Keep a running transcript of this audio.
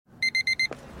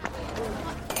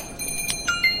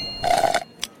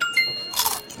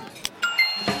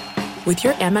With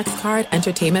your Amex card,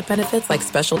 entertainment benefits like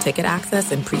special ticket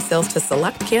access and pre-sales to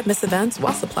select can't-miss events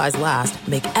while supplies last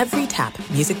make every tap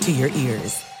music to your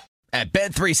ears. At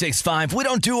Bet365, we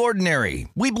don't do ordinary.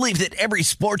 We believe that every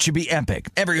sport should be epic.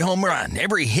 Every home run,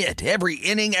 every hit, every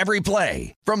inning, every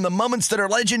play. From the moments that are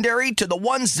legendary to the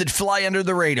ones that fly under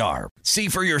the radar. See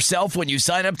for yourself when you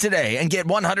sign up today and get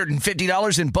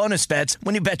 $150 in bonus bets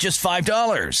when you bet just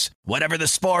 $5. Whatever the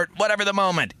sport, whatever the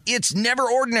moment, it's never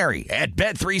ordinary at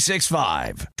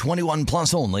Bet365. 21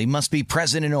 plus only. Must be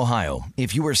present in Ohio.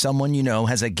 If you or someone you know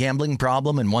has a gambling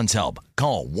problem and wants help,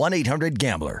 call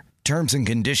 1-800-GAMBLER. Terms and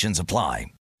conditions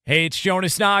apply. Hey, it's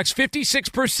Jonas Knox.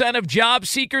 56% of job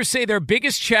seekers say their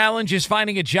biggest challenge is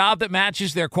finding a job that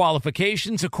matches their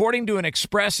qualifications, according to an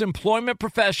Express Employment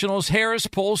Professionals Harris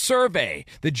Poll survey.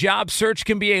 The job search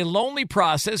can be a lonely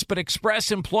process, but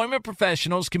Express Employment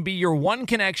Professionals can be your one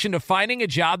connection to finding a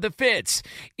job that fits.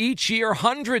 Each year,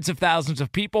 hundreds of thousands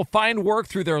of people find work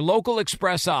through their local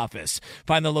Express office.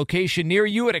 Find the location near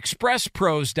you at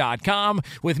expresspros.com.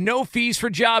 With no fees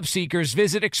for job seekers,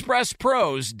 visit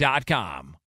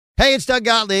expresspros.com. Hey, it's Doug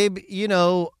Gottlieb. You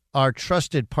know, our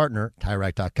trusted partner,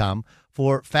 TireRack.com,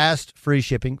 for fast, free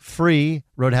shipping, free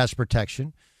road hazard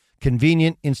protection,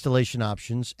 convenient installation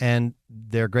options, and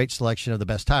their great selection of the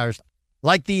best tires,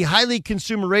 like the highly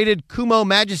consumer-rated Kumo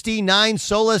Majesty 9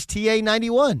 Solus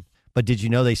TA91. But did you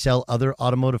know they sell other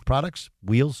automotive products?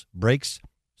 Wheels, brakes,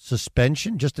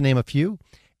 suspension, just to name a few.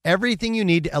 Everything you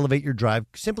need to elevate your drive.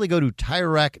 Simply go to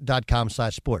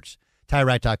TireRack.com/sports.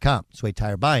 TireRack.com. It's the way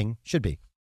tire buying should be.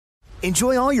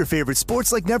 Enjoy all your favorite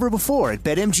sports like never before at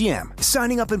BetMGM.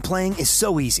 Signing up and playing is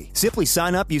so easy. Simply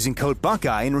sign up using code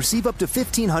Buckeye and receive up to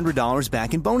 $1,500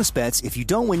 back in bonus bets if you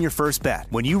don't win your first bet.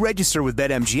 When you register with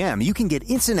BetMGM, you can get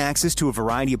instant access to a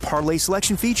variety of parlay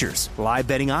selection features, live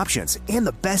betting options, and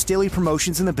the best daily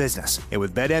promotions in the business. And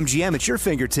with BetMGM at your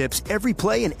fingertips, every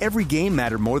play and every game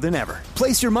matter more than ever.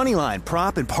 Place your moneyline,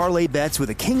 prop, and parlay bets with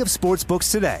the king of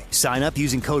sportsbooks today. Sign up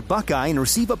using code Buckeye and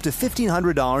receive up to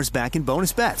 $1,500 back in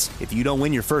bonus bets if you don't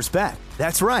win your first bet.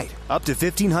 That's right, up to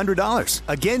 $1,500.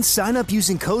 Again, sign up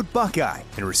using code Buckeye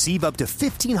and receive up to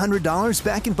 $1,500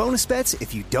 back in bonus bets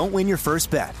if you don't win your first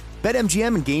bet.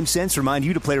 BetMGM and GameSense remind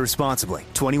you to play responsibly.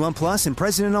 21 plus and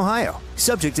present in Ohio.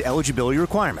 Subject to eligibility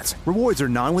requirements. Rewards are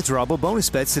non-withdrawable bonus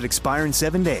bets that expire in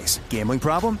 7 days. Gambling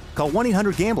problem? Call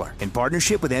 1-800-GAMBLER in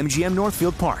partnership with MGM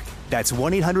Northfield Park. That's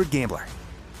 1-800-GAMBLER.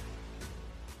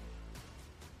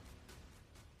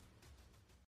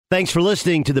 Thanks for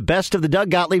listening to the Best of the Doug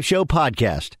Gottlieb Show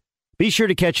podcast. Be sure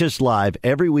to catch us live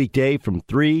every weekday from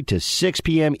 3 to 6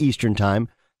 p.m. Eastern Time.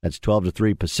 That's 12 to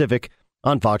 3 Pacific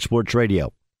on Fox Sports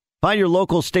Radio. Find your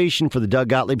local station for the Doug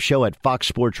Gottlieb Show at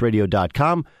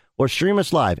foxsportsradio.com or stream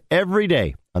us live every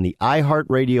day on the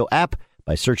iHeartRadio app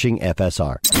by searching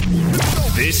FSR.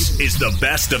 This is the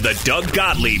Best of the Doug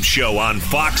Gottlieb Show on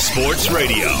Fox Sports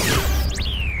Radio.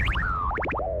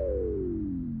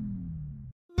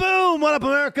 Boom! What up,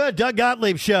 America? Doug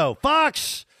Gottlieb Show,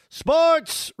 Fox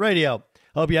Sports Radio.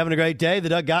 Hope you're having a great day. The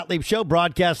Doug Gottlieb Show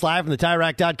broadcast live from the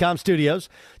TireRack.com studios.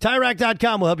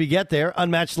 TireRack.com will help you get there.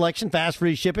 Unmatched selection, fast,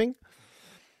 free shipping,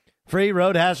 free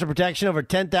road hazard protection, over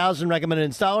 10,000 recommended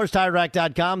installers.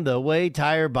 TireRack.com, the way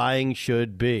tire buying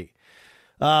should be.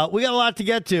 We got a lot to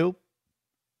get to,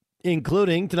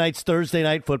 including tonight's Thursday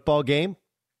night football game,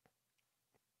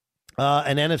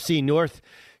 an NFC North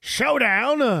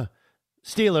showdown.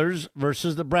 Steelers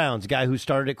versus the Browns. Guy who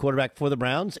started at quarterback for the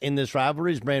Browns in this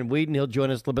rivalry is Brandon Weeden. He'll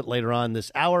join us a little bit later on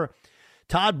this hour.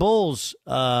 Todd Bowles,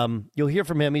 you'll hear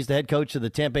from him. He's the head coach of the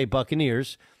Tampa Bay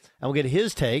Buccaneers. And we'll get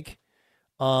his take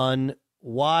on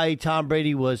why Tom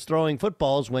Brady was throwing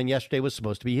footballs when yesterday was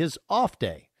supposed to be his off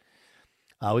day.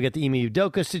 We got the Ime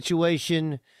Udoka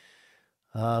situation.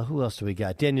 Who else do we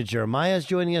got? Daniel Jeremiah is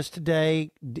joining us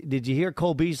today. Did you hear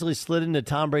Cole Beasley slid into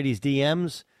Tom Brady's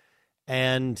DMs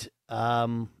and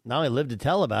not only lived to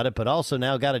tell about it, but also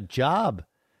now got a job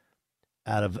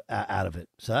out of it.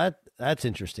 So that's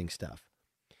interesting stuff.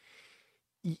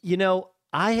 You know,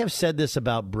 I have said this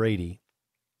about Brady,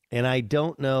 and I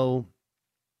don't know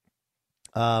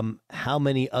how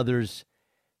many others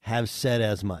have said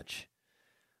as much,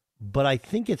 but I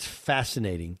think it's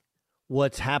fascinating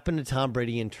what's happened to Tom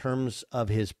Brady in terms of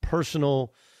his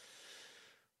personal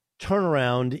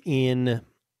turnaround in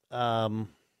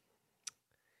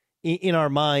our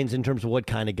minds in terms of what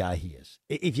kind of guy he is.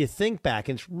 If you think back,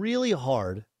 and it's really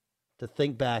hard to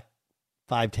think back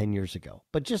 5-10 years ago,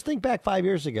 but just think back 5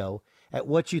 years ago at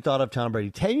what you thought of Tom Brady.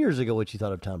 10 years ago, what you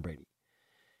thought of Tom Brady.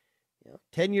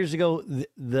 10 years ago,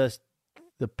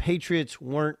 the Patriots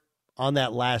weren't on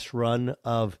that last run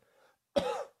of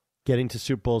getting to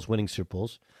Super Bowls, winning Super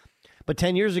Bowls. But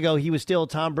 10 years ago, he was still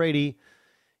Tom Brady,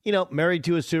 married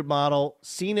to a supermodel,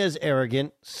 seen as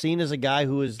arrogant, seen as a guy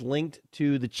who is linked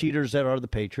to the cheaters that are the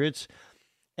Patriots.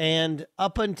 And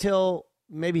up until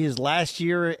maybe his last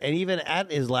year, and even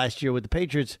at his last year with the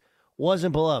Patriots,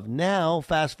 wasn't beloved. Now,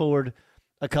 fast forward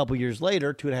a couple years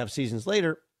later, 2.5 seasons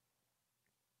later,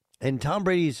 and Tom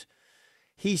Brady's,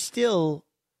 he's still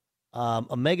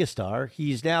a megastar.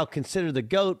 He's now considered the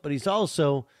GOAT, but he's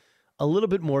also a little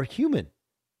bit more human.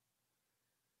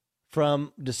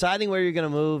 From deciding where you're going to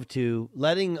move to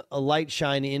letting a light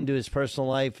shine into his personal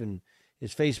life and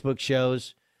his Facebook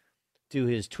shows, to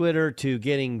his Twitter, to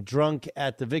getting drunk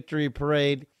at the victory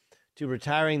parade, to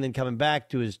retiring, then coming back,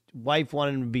 to his wife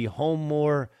wanting him to be home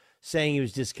more, saying he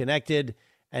was disconnected,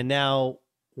 and now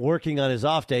working on his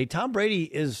off day. Tom Brady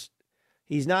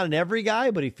he's not an every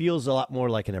guy, but he feels a lot more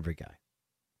like an every guy.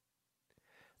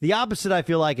 The opposite, I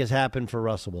feel like, has happened for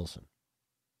Russell Wilson.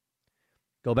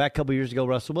 Go back a couple years ago,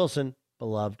 Russell Wilson,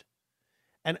 beloved.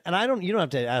 And you don't have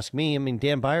to ask me. I mean,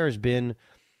 Dan Beyer has been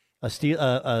a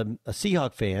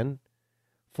Seahawk fan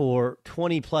for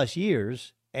 20 plus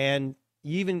years, and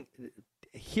even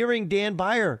hearing Dan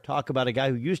Beyer talk about a guy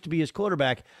who used to be his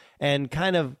quarterback and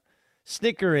kind of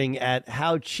snickering at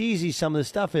how cheesy some of the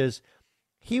stuff is,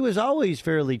 he was always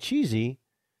fairly cheesy,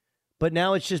 but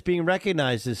now it's just being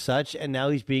recognized as such, and now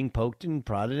he's being poked and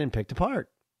prodded and picked apart.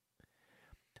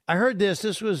 I heard this.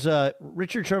 This was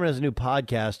Richard Sherman has a new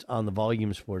podcast on the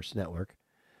Volume Sports Network.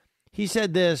 He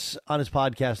said this on his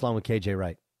podcast along with KJ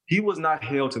Wright. He was not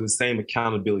held to the same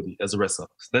accountability as the rest of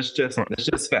us. That's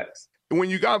just facts. When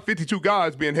you got 52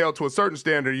 guys being held to a certain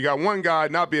standard, you got one guy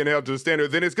not being held to the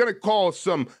standard, then it's going to cause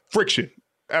some friction.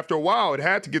 After a while, it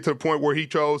had to get to the point where he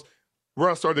chose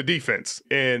Russ or the defense.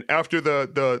 And after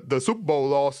the Super Bowl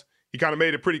loss, he kind of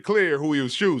made it pretty clear who he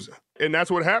was choosing. And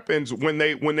that's what happens when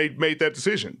they made that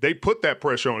decision. They put that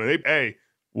pressure on it.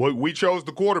 We chose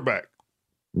the quarterback.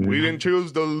 Mm-hmm. We didn't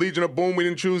choose the Legion of Boom. We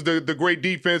didn't choose the great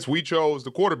defense. We chose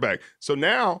the quarterback. So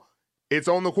now it's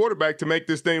on the quarterback to make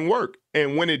this thing work.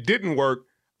 And when it didn't work,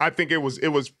 I think it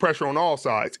was pressure on all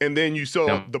sides. And then you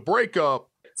saw the breakup.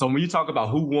 So when you talk about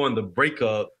who won the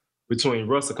breakup between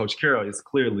Russ and Coach Carroll, it's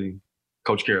clearly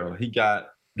Coach Carroll. He got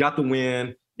the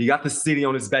win. He got the city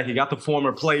on his back. He got the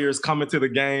former players coming to the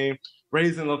game,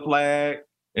 raising the flag,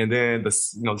 and then the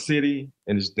city,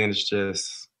 and then it's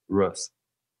just Russ.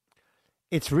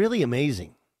 It's really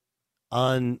amazing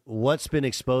on what's been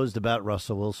exposed about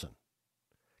Russell Wilson.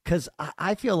 Because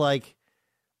I feel like,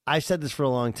 I've said this for a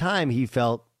long time, he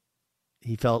felt a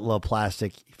little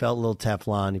plastic. He felt a little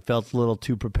Teflon. He felt a little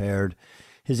too prepared.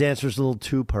 His answer's a little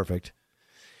too perfect.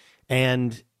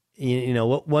 And,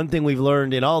 one thing we've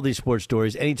learned in all these sports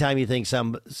stories, anytime you think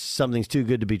something's too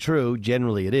good to be true,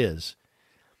 generally it is.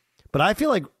 But I feel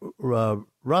like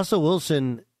Russell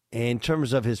Wilson, in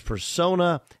terms of his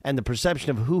persona and the perception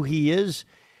of who he is,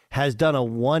 has done a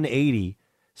 180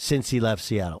 since he left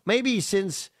Seattle. Maybe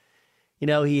since,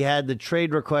 he had the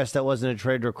trade request that wasn't a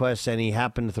trade request and he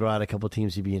happened to throw out a couple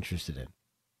teams he'd be interested in.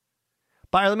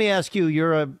 Byron, let me ask you,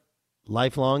 you're a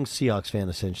lifelong Seahawks fan,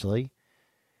 essentially.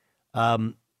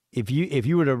 If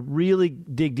you were to really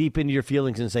dig deep into your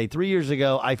feelings and say, 3 years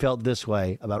ago, I felt this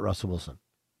way about Russell Wilson,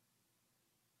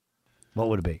 what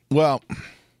would it be? Well,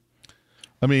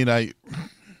 I mean,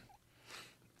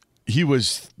 he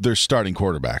was their starting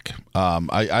quarterback.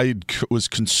 I was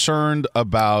concerned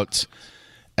about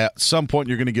at some point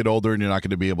you're going to get older and you're not going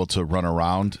to be able to run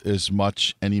around as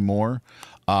much anymore.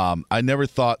 I never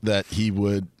thought that he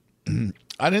would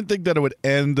 – I didn't think that it would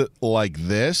end like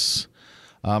this.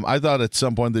 I thought at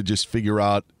some point they'd just figure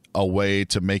out a way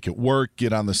to make it work,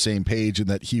 get on the same page, and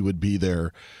that he would be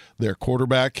their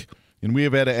quarterback. And we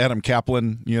have had Adam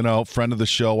Kaplan, friend of the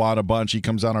show, on a bunch. He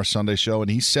comes on our Sunday show,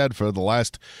 and he said for the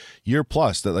last year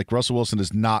plus that Russell Wilson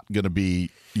is not going to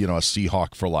be, a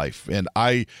Seahawk for life. And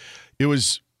it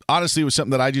was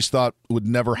something that I just thought would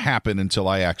never happen until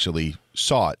I actually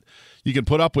saw it. You can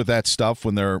put up with that stuff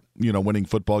when they're, winning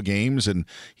football games and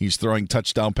he's throwing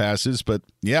touchdown passes. But,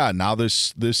 yeah, now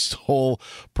this whole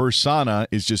persona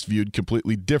is just viewed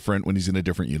completely different when he's in a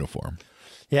different uniform.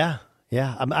 Yeah.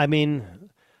 I mean,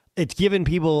 it's given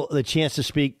people the chance to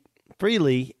speak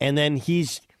freely, and then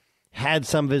he's had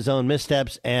some of his own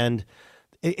missteps. And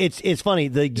it's funny,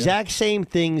 the exact same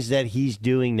things that he's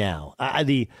doing now.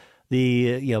 The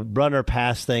runner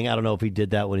pass thing, I don't know if he did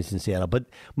that when he's in Seattle, but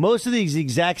most of these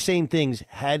exact same things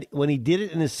when he did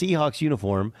it in a Seahawks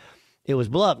uniform, it was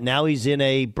beloved. Now he's in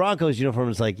a Broncos uniform.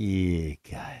 It's like, yeah,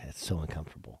 God, that's so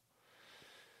uncomfortable.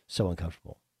 So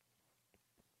uncomfortable.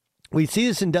 We see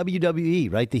this in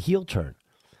WWE, right? The heel turn.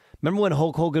 Remember when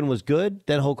Hulk Hogan was good,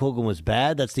 then Hulk Hogan was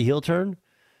bad? That's the heel turn.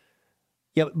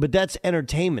 Yeah, but that's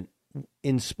entertainment.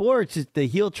 In sports, the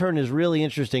heel turn is really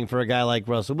interesting for a guy like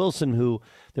Russell Wilson, who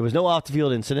there was no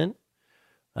off-the-field incident,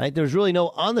 right? There was really no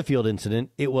on-the-field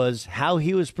incident. It was how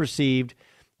he was perceived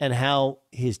and how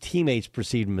his teammates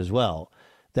perceived him as well.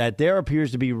 That there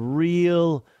appears to be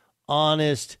real,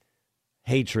 honest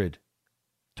hatred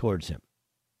towards him.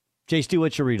 Jay Stu,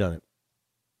 what's your read on it?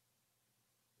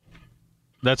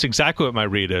 That's exactly what my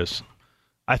read is.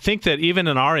 I think that even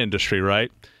in our industry, right?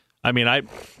 I mean,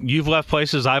 you've left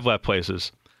places, I've left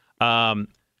places.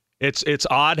 It's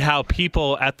odd how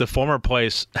people at the former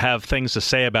place have things to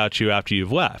say about you after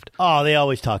you've left. Oh, they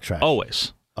always talk trash.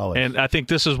 Always. And I think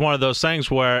this is one of those things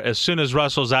where as soon as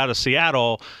Russell's out of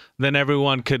Seattle, then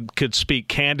everyone could speak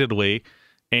candidly.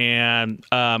 And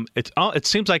it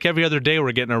seems like every other day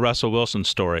we're getting a Russell Wilson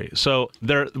story. So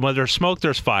when there's smoke,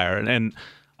 there's fire. And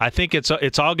I think it's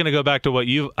all going to go back to what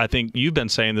you've been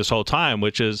saying this whole time,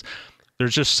 which is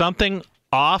there's just something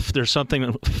off. There's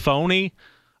something phony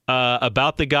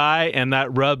about the guy, and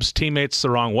that rubs teammates the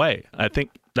wrong way. I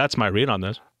think that's my read on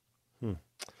this.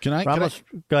 Can I go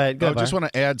ahead. I just want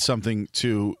to add something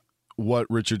to what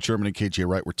Richard Sherman and KJ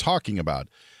Wright were talking about.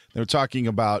 They were talking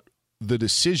about the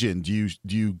decision. Do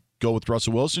you go with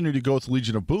Russell Wilson or do you go with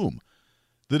Legion of Boom?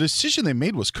 The decision they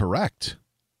made was correct.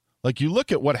 Like, you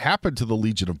look at what happened to the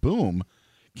Legion of Boom.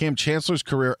 Cam Chancellor's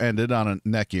career ended on a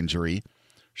neck injury.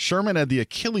 Sherman had the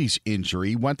Achilles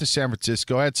injury, went to San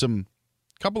Francisco, had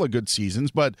couple of good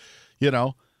seasons, but,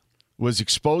 was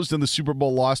exposed in the Super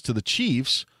Bowl loss to the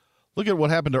Chiefs. Look at what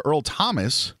happened to Earl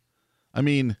Thomas. I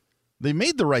mean, they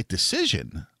made the right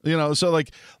decision. So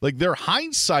like their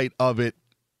hindsight of it,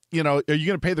 are you going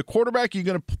to pay the quarterback? Are you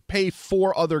going to pay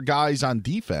 4 other guys on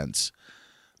defense?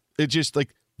 It just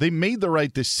like they made the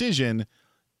right decision.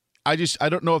 I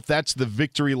don't know if that's the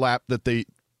victory lap that they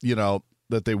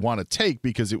want to take,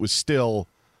 because it was still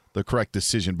the correct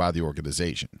decision by the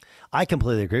organization. I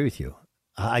completely agree with you.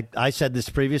 I said this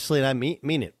previously, and I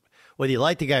mean it. Whether you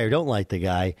like the guy or don't like the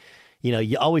guy,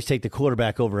 you always take the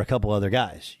quarterback over a couple other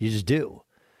guys. You just do.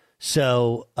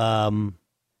 So, I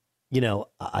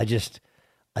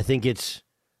think it's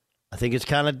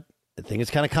kind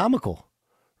of comical,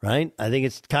 right? I think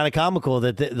it's kind of comical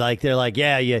that they're like,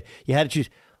 yeah, you had to choose.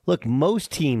 Look,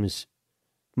 most teams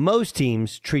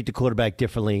treat the quarterback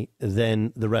differently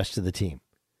than the rest of the team.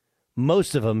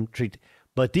 Most of them treat,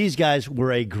 but these guys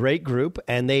were a great group,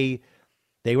 and they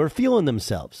were feeling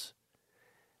themselves.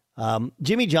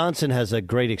 Jimmy Johnson has a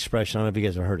great expression. I don't know if you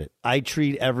guys have heard it.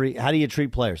 How do you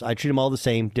treat players? I treat them all the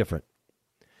same, different,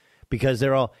 because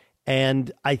they're all.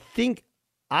 And I think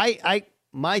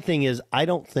my thing is, I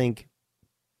don't think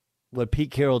what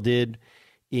Pete Carroll did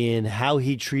in how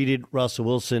he treated Russell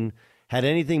Wilson had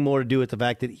anything more to do with the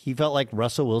fact that he felt like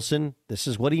Russell Wilson, this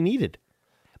is what he needed.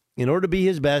 In order to be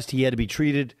his best, he had to be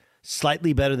treated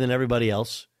slightly better than everybody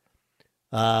else,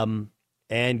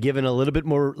 and given a little bit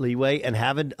more leeway and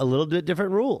having a little bit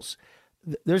different rules.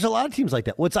 There's a lot of teams like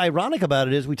that. What's ironic about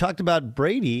it is we talked about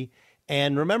Brady,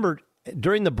 and remember,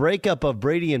 during the breakup of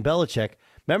Brady and Belichick,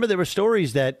 remember there were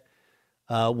stories that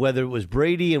whether it was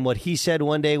Brady and what he said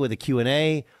one day with a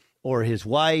Q&A, or his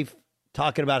wife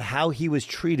talking about how he was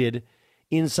treated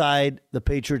inside the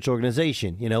Patriots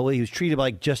organization. He was treated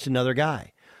like just another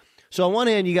guy. So on one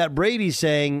hand, you got Brady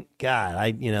saying,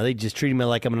 God, they just treated me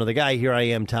like I'm another guy. Here I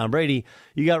am, Tom Brady.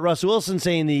 You got Russell Wilson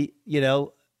saying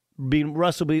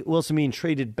Russell Wilson being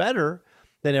treated better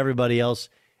than everybody else.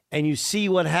 And you see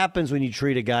what happens when you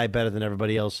treat a guy better than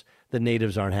everybody else. The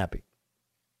natives aren't happy.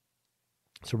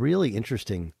 It's really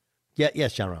interesting. Yeah,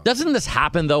 yes, John Rowan. Doesn't this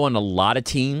happen, though, in a lot of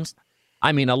teams?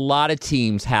 I mean, a lot of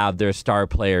teams have their star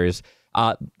players.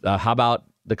 How about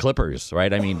the Clippers,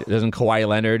 right? I mean, doesn't Kawhi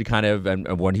Leonard kind of,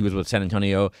 and when he was with San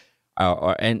Antonio,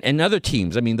 and other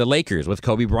teams, I mean, the Lakers with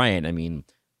Kobe Bryant, I mean,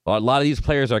 a lot of these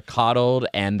players are coddled,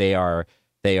 and they are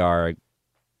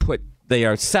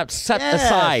set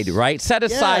aside, right? Set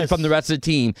aside from the rest of the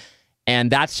team,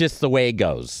 and that's just the way it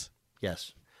goes.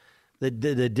 Yes. The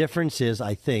difference is,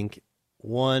 I think,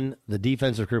 one, the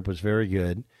defensive group was very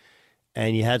good,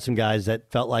 and you had some guys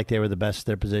that felt like they were the best at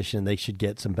their position. They should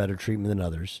get some better treatment than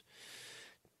others.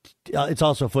 It's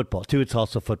also football. It's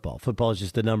also football. Football is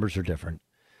just the numbers are different.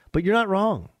 But you're not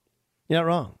wrong. You're not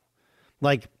wrong.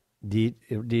 Like, do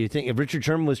you think if Richard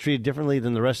Sherman was treated differently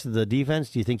than the rest of the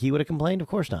defense, do you think he would have complained? Of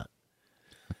course not.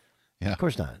 Yeah. Of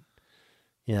course not.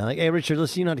 Like, hey, Richard,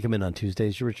 listen, you don't have to come in on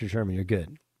Tuesdays. You're Richard Sherman. You're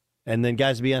good. And then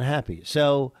guys would be unhappy.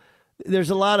 So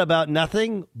there's a lot about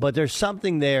nothing, but there's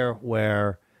something there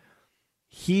where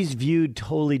he's viewed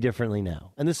totally differently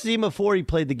now. And this is even before he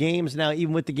played the games. Now,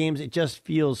 even with the games, it just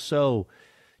feels so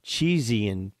cheesy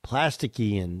and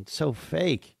plasticky and so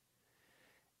fake.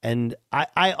 And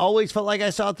I always felt like I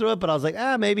saw through it, but I was like,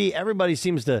 maybe everybody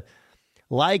seems to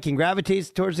like and gravitates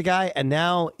towards the guy. And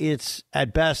now it's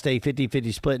at best a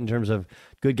 50-50 split in terms of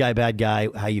good guy, bad guy,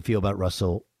 how you feel about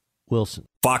Russell Wilson.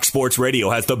 Fox Sports Radio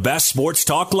has the best sports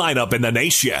talk lineup in the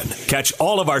nation. Catch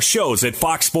all of our shows at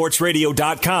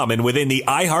foxsportsradio.com and within the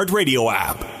iHeartRadio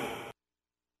app.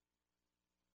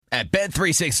 At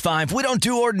Bet365, we don't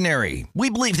do ordinary. We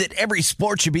believe that every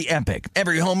sport should be epic.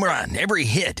 Every home run, every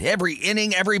hit, every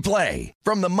inning, every play.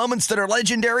 From the moments that are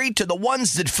legendary to the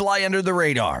ones that fly under the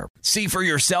radar. See for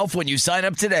yourself when you sign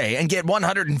up today and get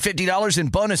 $150 in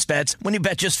bonus bets when you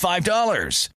bet just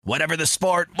 $5. Whatever the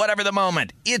sport, whatever the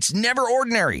moment, it's never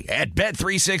ordinary at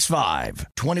Bet365.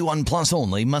 21 plus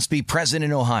only. Must be present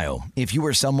in Ohio. If you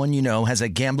or someone you know has a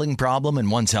gambling problem and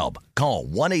wants help, call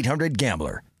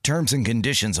 1-800-GAMBLER. Terms and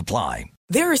conditions apply.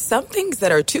 There are some things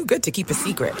that are too good to keep a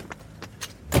secret.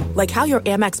 Like how your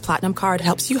Amex Platinum card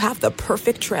helps you have the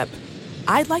perfect trip.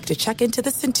 I'd like to check into the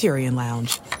Centurion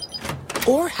Lounge.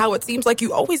 Or how it seems like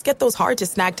you always get those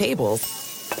hard-to-snag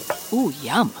tables. Ooh,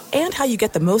 yum. And how you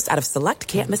get the most out of select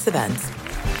can't-miss events.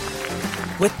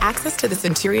 With access to the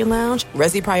Centurion Lounge,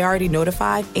 Resi Priority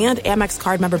Notified, and Amex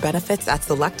card member benefits at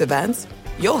select events,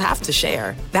 you'll have to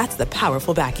share. That's the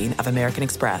powerful backing of American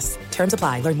Express. Terms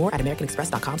apply. Learn more at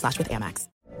americanexpress.com/withAmex.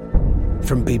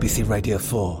 From BBC Radio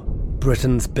 4,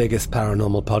 Britain's biggest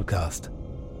paranormal podcast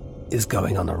is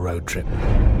going on a road trip.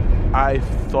 I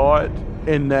thought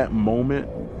in that moment,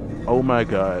 oh my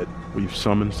God, we've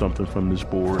summoned something from this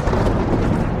board.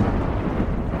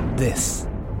 This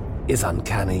is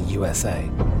Uncanny USA.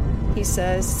 He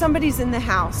says, somebody's in the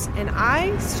house, and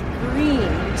I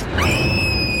screamed.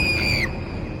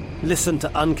 Listen to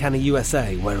Uncanny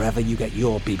USA wherever you get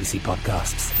your BBC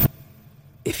podcasts,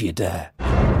 if you dare.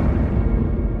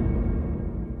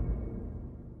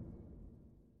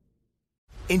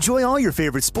 Enjoy all your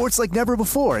favorite sports like never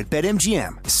before at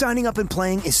BetMGM. Signing up and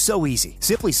playing is so easy.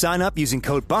 Simply sign up using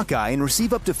code Buckeye and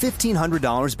receive up to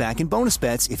 $1,500 back in bonus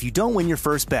bets if you don't win your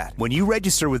first bet. When you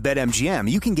register with BetMGM,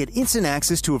 you can get instant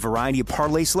access to a variety of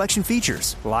parlay selection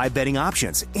features, live betting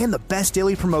options, and the best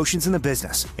daily promotions in the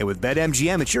business. And with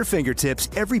BetMGM at your fingertips,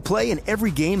 every play and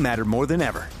every game matter more than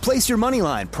ever. Place your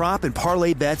moneyline, prop, and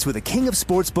parlay bets with the king of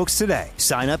sportsbooks today.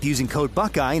 Sign up using code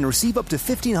Buckeye and receive up to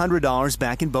 $1,500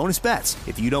 back in bonus bets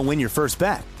if you don't win your first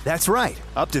bet. That's right,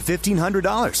 up to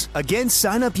 $1,500. Again,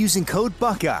 sign up using code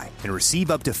Buckeye and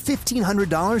receive up to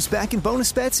 $1,500 back in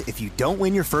bonus bets if you don't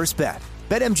win your first bet.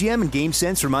 BetMGM and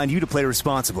GameSense remind you to play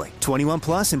responsibly. 21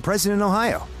 plus and present in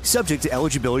Ohio. Subject to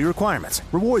eligibility requirements.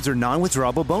 Rewards are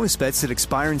non-withdrawable bonus bets that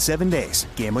expire in 7 days.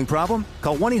 Gambling problem?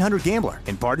 Call 1-800-GAMBLER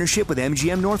in partnership with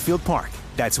MGM Northfield Park.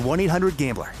 That's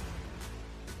 1-800-GAMBLER.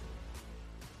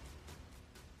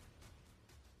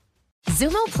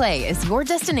 Zumo Play is your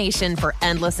destination for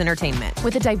endless entertainment.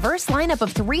 With a diverse lineup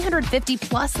of 350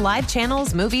 plus live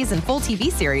channels, movies, and full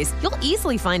TV series, you'll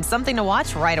easily find something to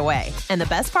watch right away. And the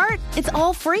best part? It's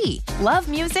all free. Love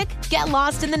music? Get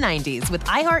lost in the 90s with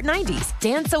iHeart 90s,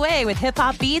 dance away with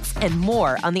hip-hop beats, and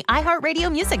more on the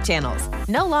iHeartRadio music channels.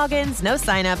 No logins, no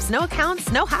signups, no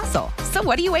accounts, no hassle. So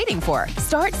what are you waiting for?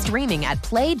 Start streaming at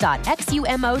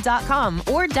play.xumo.com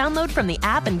or download from the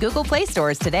app and Google Play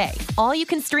stores today. All you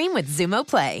can stream with Zumo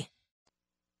Play.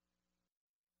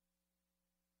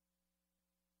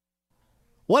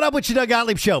 What up with you, Doug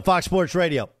Gottlieb Show, Fox Sports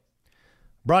Radio.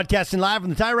 Broadcasting live from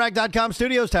the TireRack.com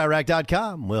studios.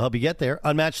 TireRack.com will help you get there.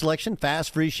 Unmatched selection,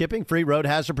 fast, free shipping, free road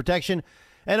hazard protection,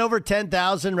 and over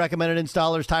 10,000 recommended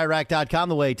installers. TireRack.com,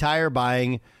 the way tire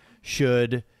buying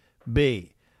should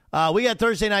be. We got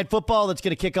Thursday Night Football that's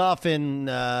going to kick off in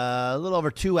a little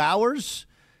over 2 hours.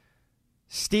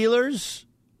 Steelers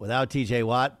without T.J.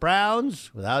 Watt.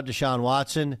 Browns without Deshaun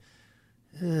Watson.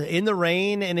 In the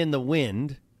rain and in the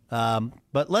wind.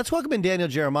 But let's welcome in Daniel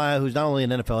Jeremiah, who's not only an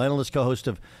NFL analyst, co-host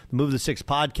of the Move the Six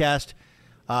podcast.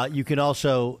 You can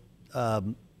also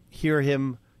hear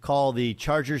him call the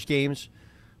Chargers games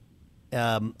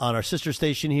on our sister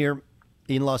station here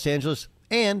in Los Angeles.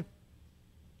 And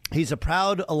he's a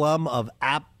proud alum of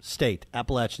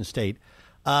Appalachian State.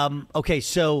 Okay,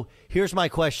 so here's my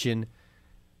question.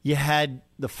 You had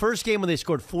the first game where they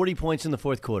scored 40 points in the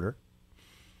fourth quarter,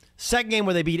 second game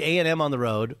where they beat A&M on the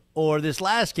road, or this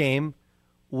last game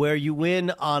where you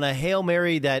win on a Hail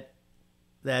Mary that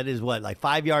is what, like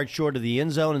 5 yards short of the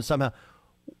end zone, and somehow,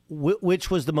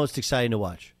 which was the most exciting to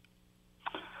watch?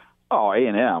 Oh,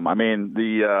 A&M. I mean,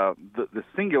 the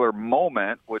singular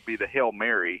moment would be the Hail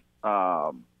Mary,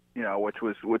 which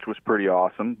was pretty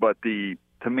awesome. But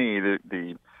to me, if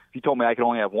you told me I could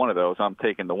only have one of those, I'm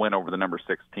taking the win over the number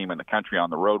 6 team in the country on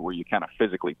the road, where you kind of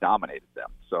physically dominated them.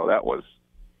 So that was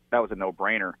that was a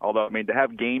no-brainer. Although, I mean, to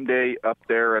have game day up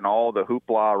there and all the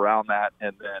hoopla around that,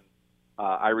 and then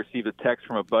I received a text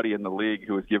from a buddy in the league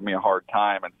who was giving me a hard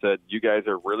time and said, you guys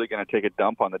are really going to take a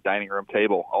dump on the dining room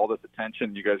table. All this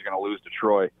attention, you guys are going to lose to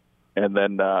Troy. And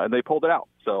then and they pulled it out.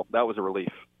 So that was a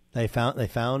relief. They found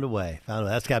a way.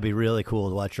 That's got to be really cool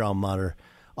to watch your alma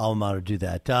mater do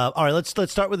that. All right, let's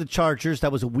start with the Chargers.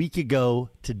 That was a week ago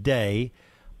today.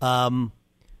 Let's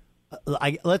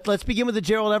begin with the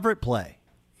Gerald Everett play.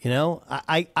 You know,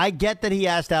 I get that he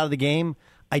asked out of the game.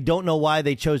 I don't know why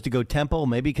they chose to go tempo.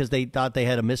 Maybe because they thought they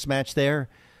had a mismatch there.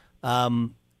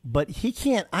 But he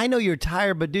can't. I know you're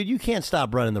tired, but dude, you can't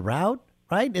stop running the route,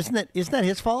 right? Isn't that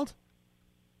his fault?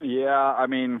 Yeah, I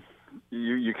mean,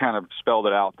 you kind of spelled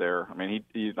it out there. I mean,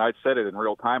 I said it in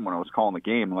real time when I was calling the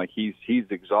game. Like he's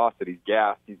exhausted, he's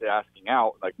gassed, he's asking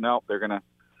out. Like no,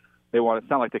 they want. It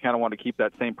sounded like they kind of wanted to keep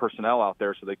that same personnel out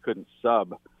there so they couldn't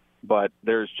sub. But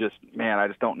there's just, man, I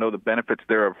just don't know the benefits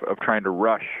there of trying to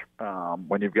rush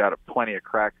when you've got plenty of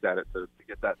cracks at it to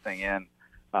get that thing in.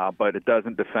 But it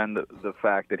doesn't defend the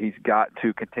fact that he's got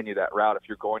to continue that route if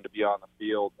you're going to be on the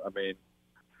field. I mean,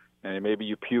 and maybe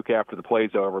you puke after the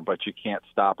play's over, but you can't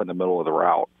stop in the middle of the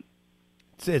route.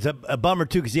 It's a bummer,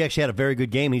 too, because he actually had a very good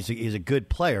game. He's a good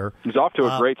player. He's off to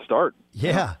a great start.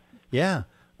 Yeah.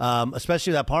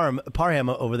 Especially that Parham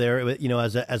over there, you know,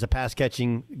 as a pass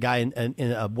catching guy and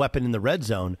a weapon in the red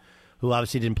zone, who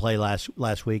obviously didn't play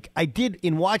last week. I did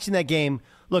in watching that game.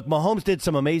 Look, Mahomes did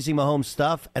some amazing Mahomes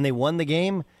stuff, and they won the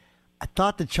game. I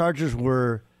thought the Chargers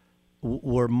were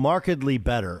markedly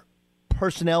better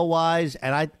personnel wise,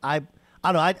 and I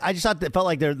don't know. I just thought it felt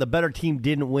like the better team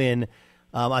didn't win.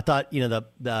 I thought, you know,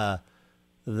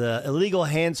 the illegal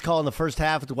hands call in the first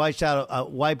half wiped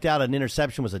out an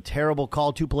interception was a terrible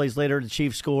call. 2 plays later, the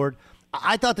Chiefs scored.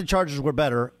 I thought the Chargers were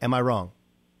better. Am I wrong?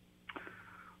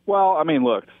 Well, I mean,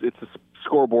 look, it's a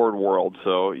scoreboard world.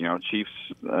 So, you know, Chiefs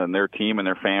and their team and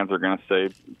their fans are going to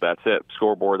say, that's it,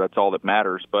 scoreboard, that's all that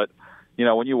matters. But, you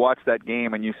know, when you watch that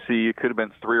game and you see it could have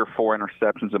been 3 or 4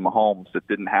 interceptions of Mahomes that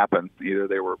didn't happen. Either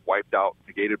they were wiped out,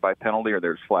 negated by penalty, or they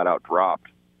were just flat out dropped.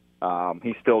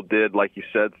 He still did, like you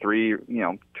said,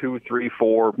 2, 3,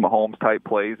 4 Mahomes-type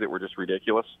plays that were just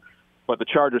ridiculous. But the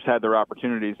Chargers had their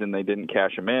opportunities, and they didn't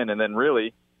cash them in. And then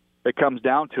really, it comes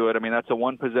down to it. I mean, that's a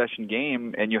one-possession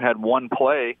game, and you had one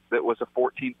play that was a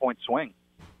 14-point swing.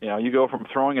 You know, you go from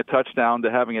throwing a touchdown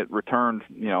to having it returned,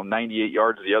 98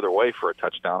 yards the other way for a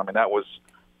touchdown. I mean, that was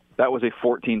a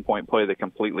 14-point play that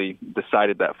completely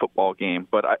decided that football game.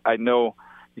 But I know –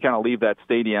 you kind of leave that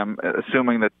stadium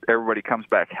assuming that everybody comes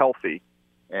back healthy,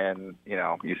 and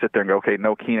you sit there and go, okay,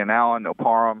 no Keenan Allen, no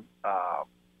Parham,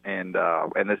 and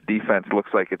this defense looks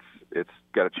like it's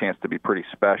got a chance to be pretty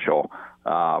special.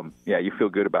 You feel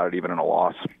good about it even in a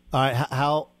loss. All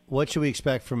right, what should we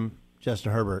expect from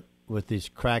Justin Herbert with these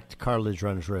cracked cartilage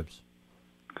around his ribs?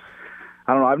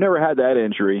 I don't know. I've never had that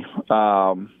injury,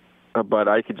 but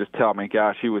I could just tell. I mean,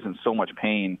 gosh, he was in so much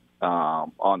pain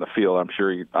on the field. I'm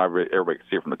sure everybody can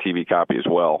see it from the TV copy as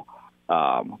well.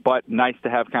 But nice to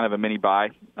have kind of a mini bye,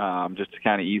 just to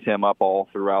kind of ease him up all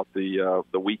throughout the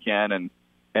weekend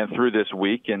and through this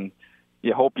week. And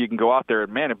you hope you can go out there.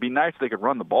 And, man, it'd be nice if they could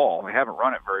run the ball. They haven't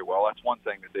run it very well. That's one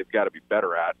thing that they've got to be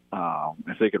better at.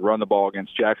 If they could run the ball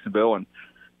against Jacksonville and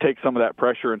take some of that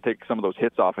pressure and take some of those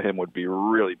hits off of him would be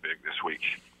really big this week.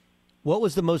 What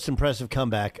was the most impressive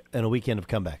comeback in a weekend of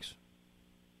comebacks?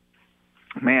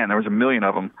 Man, there was a million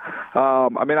of them.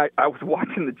 I mean, I was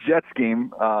watching the Jets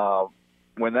game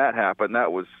when that happened.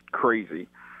 That was crazy.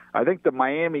 I think the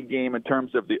Miami game, in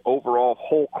terms of the overall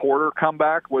whole quarter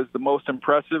comeback, was the most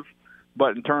impressive.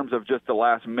 But in terms of just the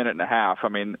last minute and a half, I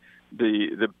mean,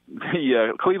 the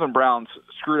Cleveland Browns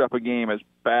screwed up a game as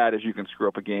bad as you can screw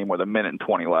up a game with a minute and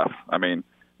 20 left. I mean,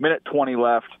 minute 20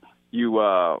 left. You've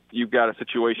got a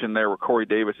situation there where Corey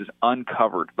Davis is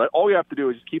uncovered. But all you have to do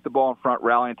is just keep the ball in front,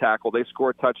 rally and tackle. They score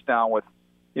a touchdown with,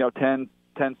 10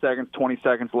 seconds, 20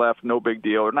 seconds left. No big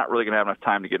deal. They're not really going to have enough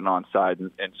time to get an onside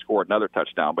and score another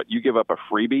touchdown. But you give up a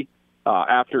freebie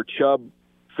after Chubb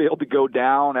failed to go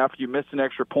down, after you missed an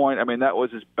extra point. I mean, that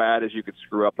was as bad as you could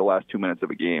screw up the last 2 minutes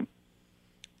of a game.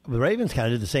 The Ravens kind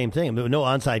of did the same thing. No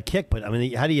onside kick, but I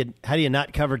mean, how do you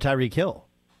not cover Tyreek Hill?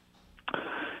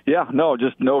 Yeah, no,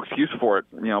 just no excuse for it.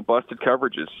 Busted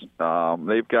coverages.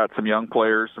 They've got some young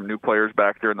players, some new players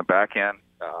back there in the back end,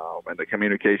 and the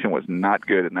communication was not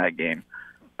good in that game.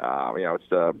 It's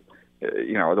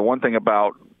the one thing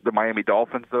about the Miami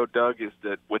Dolphins, though, Doug, is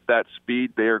that with that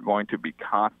speed, they are going to be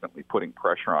constantly putting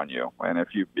pressure on you. And if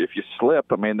you slip,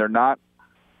 I mean, they're not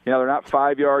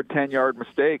 5-yard, 10-yard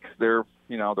mistakes. They're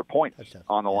points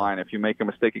on the line if you make a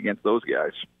mistake against those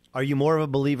guys. Are you more of a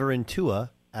believer in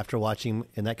Tua after watching him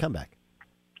in that comeback?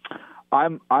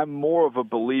 I'm more of a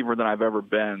believer than I've ever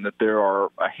been that there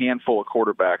are a handful of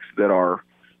quarterbacks that are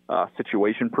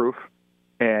situation proof,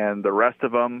 and the rest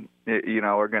of them,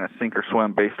 are going to sink or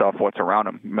swim based off what's around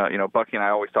them. Bucky and I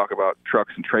always talk about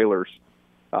trucks and trailers,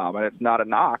 and it's not a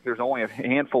knock. There's only a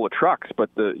handful of trucks, but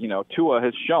Tua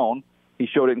has shown. He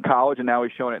showed it in college, and now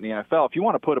he's showing it in the NFL. If you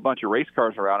want to put a bunch of race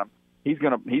cars around him, he's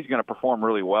gonna perform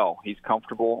really well. He's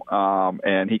comfortable,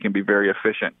 and he can be very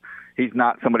efficient. He's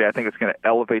not somebody I think that's going to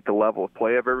elevate the level of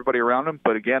play of everybody around him.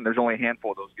 But again, there's only a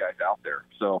handful of those guys out there.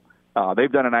 So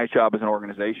they've done a nice job as an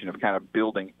organization of kind of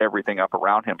building everything up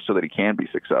around him so that he can be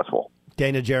successful.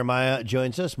 Dana Jeremiah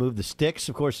joins us. Move the Sticks,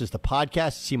 of course, is the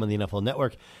podcast. You see him on the NFL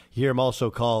Network. You hear him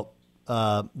also call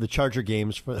the Charger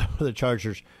games for the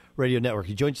Chargers radio network.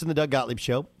 He joins us in the Doug Gottlieb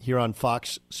Show here on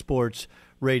Fox Sports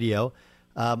Radio.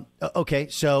 Okay,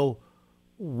 so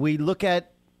we look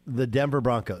at the Denver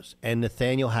Broncos and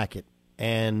Nathaniel Hackett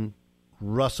and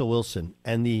Russell Wilson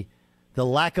and the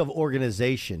lack of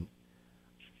organization.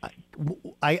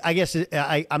 I guess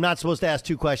I'm not supposed to ask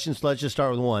two questions, so let's just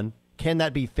start with one. Can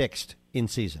that be fixed in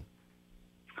season?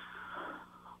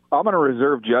 I'm going to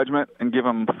reserve judgment and give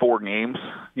them 4 games.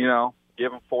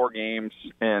 Give them 4 games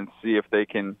and see if they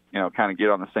can, kind of get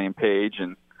on the same page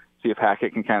and see if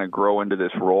Hackett can kind of grow into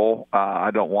this role.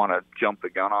 I don't want to jump the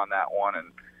gun on that one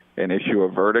and issue a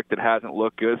verdict. It hasn't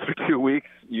looked good for 2 weeks.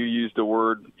 You used the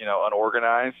word,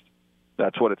 unorganized.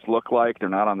 That's what it's looked like. They're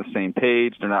not on the same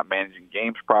page. They're not managing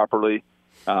games properly.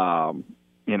 I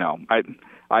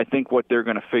think what they're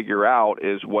going to figure out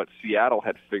is what Seattle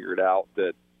had figured out,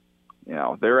 that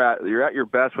you're at your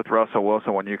best with Russell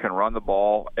Wilson when you can run the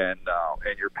ball and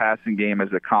your passing game is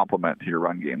a complement to your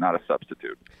run game, not a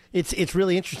substitute. It's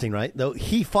really interesting, right? Though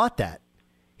he fought that.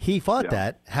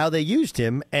 That how they used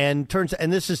him, and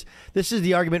this is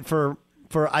the argument for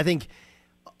I think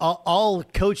all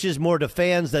coaches more to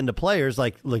fans than to players.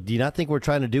 Like, look, do you not think we're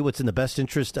trying to do what's in the best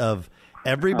interest of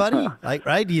everybody?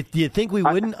 Right? Do you think we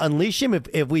wouldn't unleash him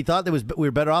if we thought we were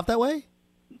better off that way?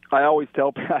 I always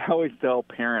tell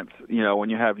parents, when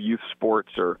you have youth sports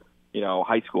or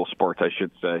high school sports, I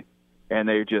should say, and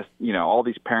they just all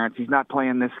these parents, he's not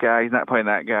playing this guy, he's not playing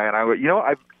that guy, and I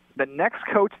go, the next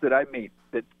coach that I meet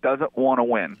that doesn't want to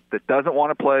win, that doesn't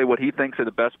want to play what he thinks are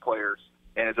the best players,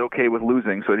 and is okay with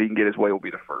losing so that he can get his way, will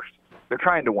be the first. They're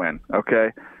trying to win, okay?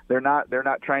 They're not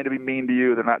trying to be mean to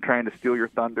you. They're not trying to steal your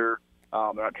thunder.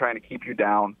 They're not trying to keep you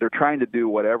down. They're trying to do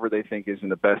whatever they think is in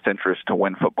the best interest to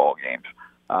win football games.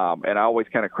 And it always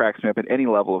kind of cracks me up at any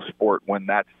level of sport when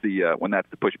that's the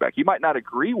pushback. You might not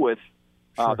agree with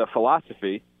the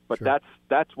philosophy, but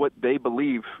that's what they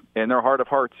believe in their heart of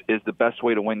hearts is the best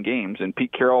way to win games. And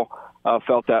Pete Carroll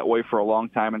felt that way for a long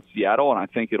time in Seattle, and I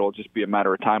think it'll just be a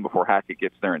matter of time before Hackett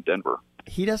gets there in Denver.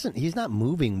 He's not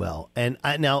moving well, and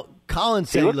now Colin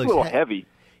said he looks a little heavy.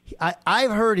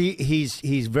 I've heard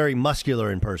he's very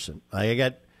muscular in person. I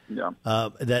got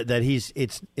that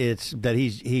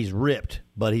he's ripped,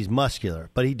 but he's muscular.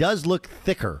 But he does look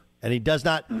thicker, and he does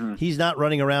not. Mm-hmm. He's not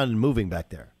running around and moving back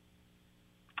there.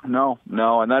 No,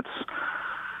 and that's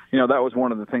that was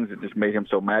one of the things that just made him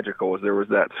so magical. Was there was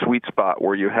that sweet spot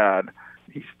where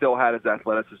he still had his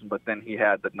athleticism, but then he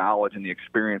had the knowledge and the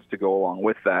experience to go along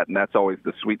with that, and that's always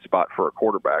the sweet spot for a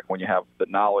quarterback when you have the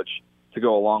knowledge to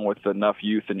go along with enough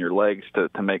youth in your legs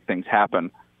to make things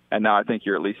happen. And now I think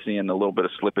you're at least seeing a little bit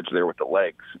of slippage there with the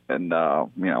legs. And,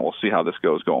 we'll see how this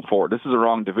goes going forward. This is a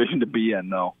wrong division to be in,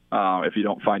 though, if you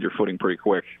don't find your footing pretty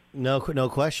quick. No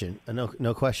question.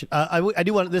 No question. I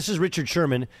do want – this is Richard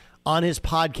Sherman on his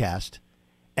podcast,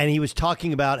 and he was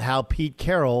talking about how Pete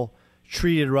Carroll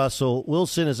treated Russell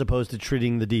Wilson as opposed to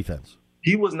treating the defense.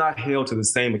 He was not held to the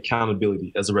same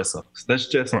accountability as the rest of us. That's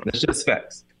just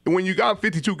facts. When you got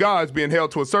 52 guys being held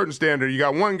to a certain standard, you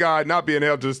got one guy not being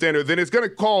held to the standard, then it's going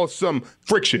to cause some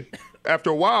friction.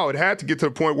 After a while, it had to get to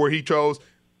the point where he chose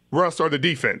Russ or the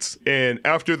defense. And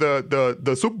after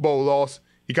the Super Bowl loss,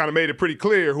 he kind of made it pretty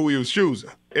clear who he was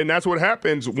choosing. And that's what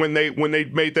happens when they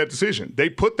made that decision. They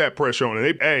put that pressure on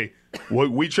it.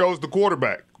 We chose the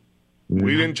quarterback. Mm-hmm.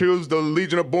 We didn't choose the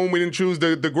Legion of Boom. We didn't choose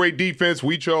the great defense.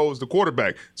 We chose the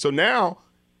quarterback. So now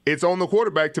it's on the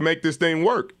quarterback to make this thing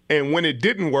work. And when it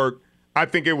didn't work, I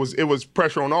think it was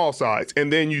pressure on all sides.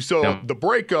 And then you saw the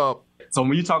breakup. So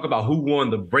when you talk about who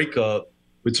won the breakup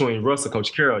between Russ and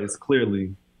Coach Carroll, it's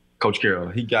clearly Coach Carroll.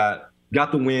 He got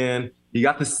the win. He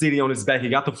got the city on his back. He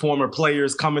got the former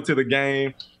players coming to the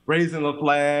game, raising the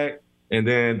flag, and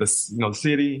then the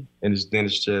city, and then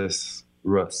it's just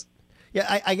Russ.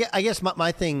 Yeah, I guess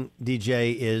my thing,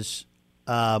 DJ, is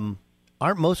aren't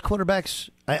most quarterbacks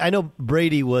 – I know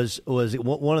Brady was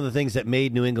one of the things that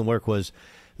made New England work was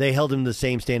they held him to the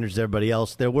same standards as everybody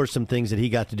else. There were some things that he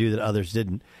got to do that others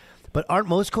didn't. But aren't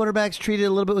most quarterbacks treated a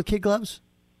little bit with kid gloves?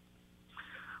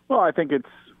 Well, I think it's,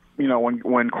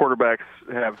 when quarterbacks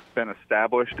have been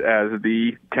established as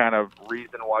the kind of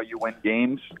reason why you win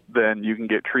games, then you can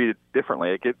get treated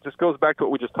differently. It just goes back to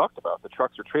what we just talked about, the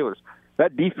trucks or trailers.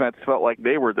 That defense felt like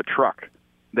they were the truck.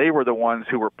 They were the ones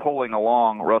who were pulling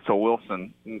along Russell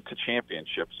Wilson to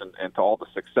championships and to all the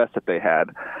success that they had.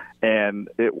 And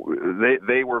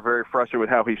they were very frustrated with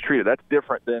how he's treated. That's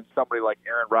different than somebody like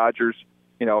Aaron Rodgers,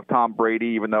 Tom Brady,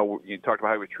 even though you talked about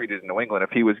how he was treated in New England. If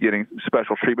he was getting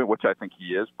special treatment, which I think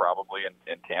he is probably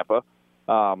in Tampa,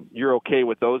 you're okay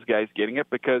with those guys getting it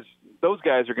because those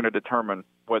guys are going to determine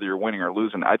whether you're winning or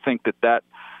losing. I think that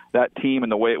team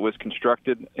and the way it was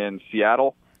constructed in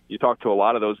Seattle, you talk to a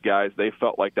lot of those guys, they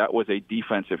felt like that was a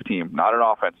defensive team, not an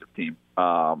offensive team.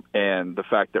 And the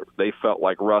fact that they felt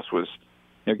like Russ was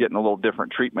getting a little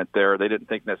different treatment there, they didn't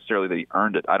think necessarily that he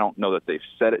earned it. I don't know that they've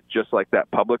said it just like that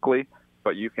publicly,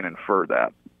 but you can infer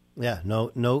that. Yeah,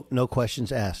 no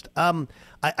questions asked. I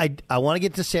want to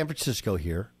get to San Francisco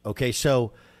here. Okay,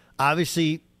 so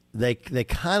obviously they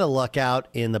kind of luck out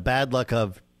in the bad luck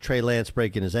of Trey Lance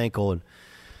breaking his ankle,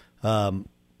 and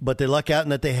but they luck out in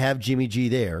that they have Jimmy G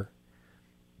there.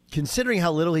 Considering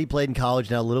how little he played in college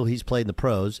and how little he's played in the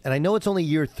pros, and I know it's only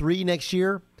year 3 next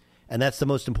year, and that's the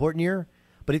most important year,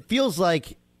 but it feels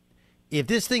like if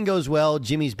this thing goes well,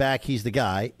 Jimmy's back, he's the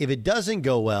guy. If it doesn't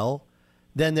go well,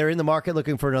 then they're in the market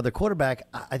looking for another quarterback.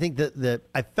 I think that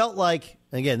I felt like,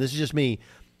 again, this is just me,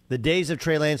 the days of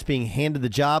Trey Lance being handed the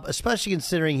job, especially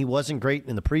considering he wasn't great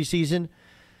in the preseason,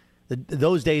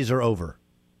 those days are over.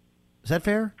 Is that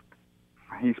fair?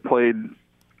 He's played,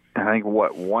 I think,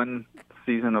 one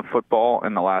season of football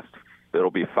in the last, it'll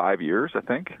be 5 years, I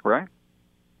think, right?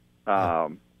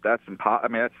 That's I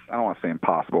mean, I don't want to say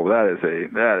impossible, but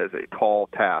that is a tall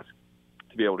task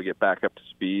to be able to get back up to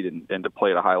speed and to play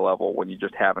at a high level when you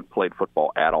just haven't played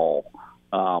football at all.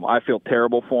 I feel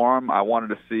terrible for him. I wanted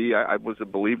to see. I was a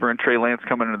believer in Trey Lance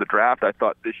coming into the draft. I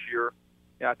thought this year,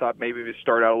 I thought maybe he'd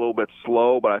start out a little bit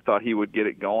slow, but I thought he would get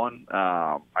it going.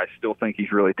 I still think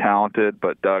he's really talented,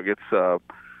 but Doug, it's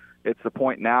the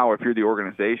point now. If you're the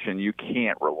organization, you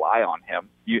can't rely on him.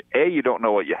 You don't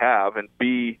know what you have, and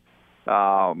B,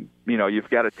 you've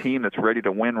got a team that's ready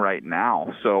to win right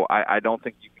now. So I don't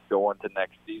think you can go into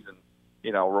next season,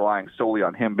 relying solely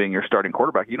on him being your starting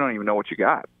quarterback. You don't even know what you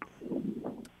got.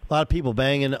 A lot of people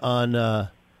banging on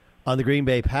the Green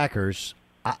Bay Packers.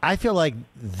 I feel like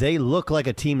they look like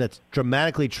a team that's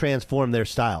dramatically transformed their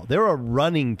style. They're a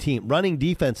running team, running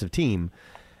defensive team,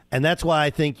 and that's why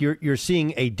I think you're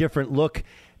seeing a different look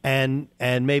and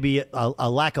maybe a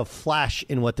lack of flash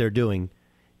in what they're doing.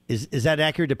 Is that an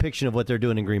accurate depiction of what they're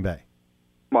doing in Green Bay?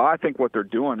 Well, I think what they're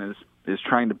doing is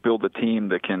trying to build a team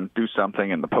that can do something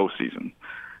in the postseason.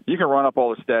 You can run up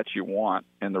all the stats you want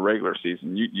in the regular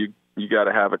season. You got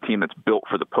to have a team that's built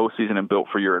for the postseason and built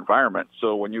for your environment.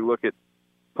 So when you look at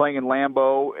playing in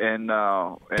Lambeau and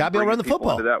gotta be able to run the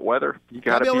football into that weather, you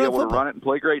got to be able to run it and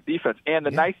play great defense. And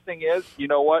the nice thing is, you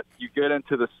know what? You get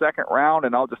into the second round,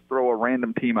 and I'll just throw a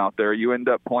random team out there. You end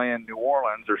up playing New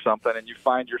Orleans or something, and you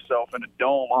find yourself in a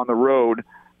dome on the road,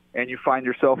 and you find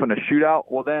yourself in a shootout.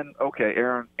 Well, then, okay,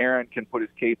 Aaron can put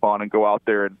his cape on and go out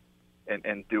there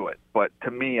and do it. But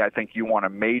to me, I think you want to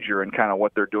major in kind of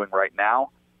what they're doing right now,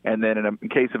 and then in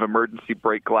case of emergency,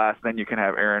 break glass. Then you can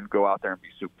have Aaron go out there and be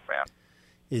Superman.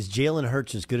 Is Jalen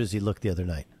Hurts as good as he looked the other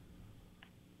night?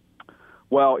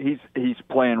 Well, he's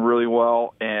playing really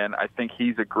well, and I think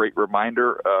he's a great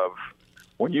reminder of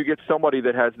when you get somebody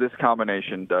that has this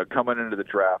combination, Doug, coming into the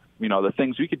draft. The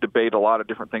things we could debate a lot of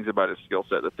different things about his skill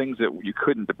set. The things that you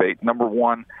couldn't debate. Number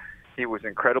one, he was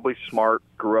incredibly smart,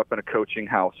 grew up in a coaching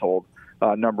household.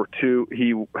 Number two,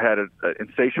 he had an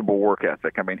insatiable work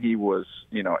ethic. I mean, he was,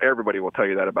 everybody will tell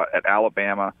you that about at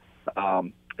Alabama.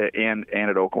 And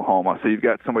at Oklahoma. So you've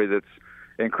got somebody that's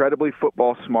incredibly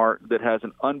football smart, that has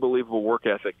an unbelievable work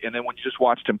ethic. And then when you just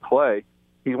watched him play,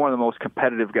 he's one of the most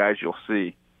competitive guys you'll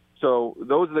see. So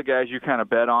those are the guys you kind of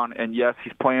bet on. And, yes,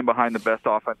 he's playing behind the best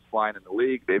offensive line in the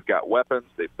league. They've got weapons.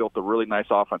 They've built a really nice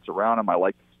offense around him. I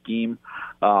like the scheme.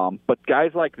 But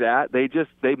guys like that,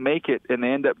 they make it, and they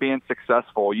end up being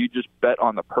successful. You just bet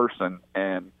on the person.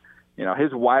 And,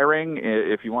 his wiring,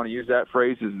 if you want to use that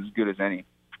phrase, is as good as any.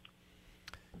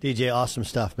 DJ, awesome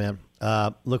stuff, man.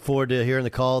 Look forward to hearing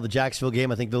the call of the Jacksonville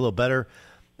game. I think they're a little better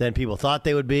than people thought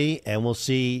they would be, and we'll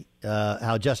see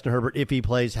how Justin Herbert, if he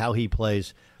plays, how he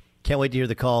plays. Can't wait to hear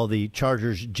the call of the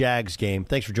Chargers-Jags game.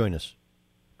 Thanks for joining us.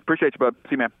 Appreciate you, bud. See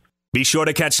you, man. Be sure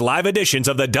to catch live editions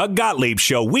of the Doug Gottlieb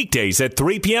Show weekdays at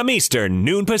 3 p.m. Eastern,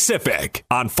 noon Pacific,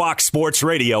 on Fox Sports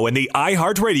Radio and the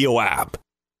iHeartRadio app.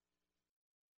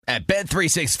 At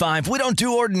Bet365, we don't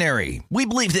do ordinary. We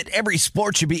believe that every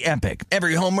sport should be epic.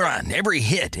 Every home run, every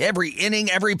hit, every inning,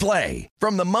 every play.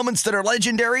 From the moments that are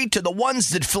legendary to the ones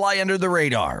that fly under the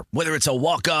radar. Whether it's a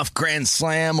walk-off grand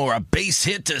slam or a base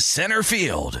hit to center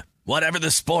field. Whatever the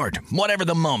sport, whatever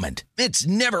the moment. It's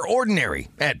never ordinary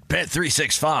at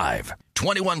Bet365.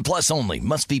 21 plus only.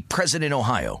 Must be present in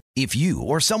Ohio. If you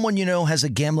or someone you know has a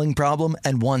gambling problem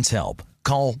and wants help,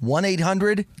 call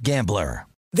 1-800-GAMBLER.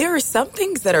 There are some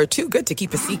things that are too good to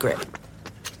keep a secret.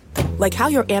 Like how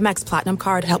your Amex Platinum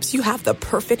card helps you have the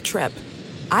perfect trip.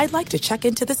 I'd like to check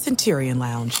into the Centurion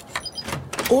Lounge.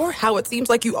 Or how it seems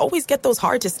like you always get those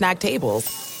hard-to-snag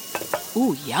tables.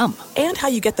 Ooh, yum. And how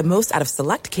you get the most out of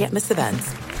select can't-miss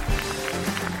events.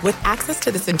 With access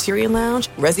to the Centurion Lounge,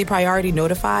 Resi Priority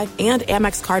Notify, and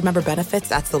Amex card member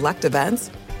benefits at select events,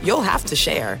 you'll have to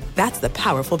share. That's the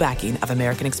powerful backing of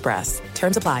American Express.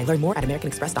 Terms apply. Learn more at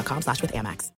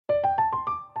americanexpress.com/withAmex.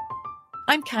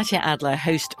 I'm Katya Adler,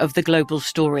 host of The Global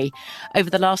Story. Over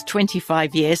the last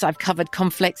 25 years, I've covered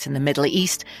conflicts in the Middle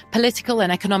East, political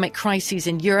and economic crises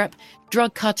in Europe,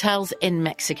 drug cartels in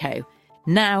Mexico.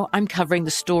 Now I'm covering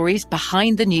the stories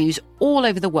behind the news all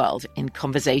over the world in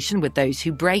conversation with those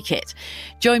who break it.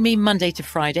 Join me Monday to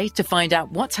Friday to find out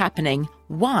what's happening,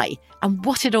 why, and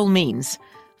what it all means.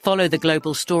 Follow The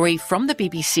Global Story from the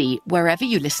BBC wherever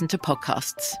you listen to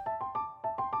podcasts.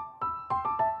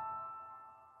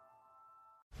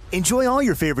 Enjoy all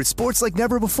your favorite sports like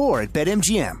never before at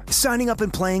BetMGM. Signing up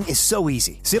and playing is so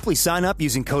easy. Simply sign up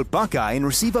using code Buckeye and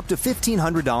receive up to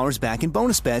 $1,500 back in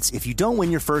bonus bets if you don't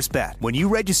win your first bet. When you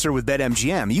register with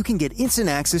BetMGM, you can get instant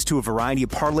access to a variety of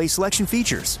parlay selection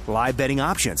features, live betting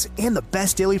options, and the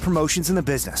best daily promotions in the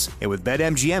business. And with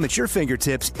BetMGM at your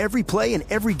fingertips, every play and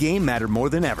every game matter more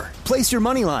than ever. Place your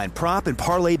moneyline, prop, and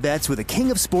parlay bets with the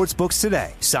king of sportsbooks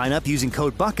today. Sign up using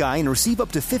code Buckeye and receive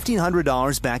up to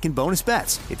 $1,500 back in bonus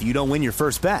bets if you don't win your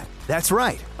first bet. That's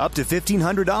right, up to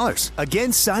 $1,500.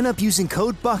 Again, sign up using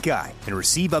code Buckeye and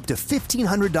receive up to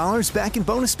 $1,500 back in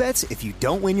bonus bets if you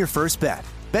don't win your first bet.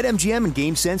 BetMGM and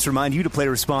GameSense remind you to play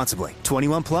responsibly.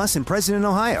 21 plus and present in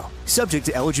Ohio. Subject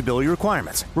to eligibility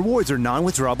requirements. Rewards are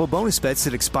non-withdrawable bonus bets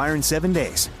that expire in 7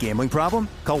 days. Gambling problem?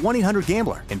 Call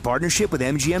 1-800-GAMBLER in partnership with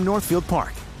MGM Northfield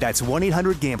Park. That's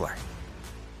 1-800-GAMBLER.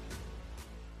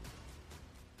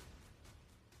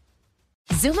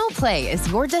 Zumo Play is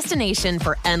your destination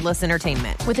for endless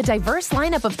entertainment. With a diverse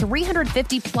lineup of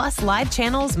 350 plus live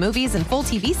channels, movies, and full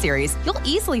TV series, you'll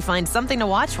easily find something to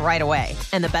watch right away.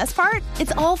 And the best part?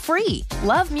 It's all free.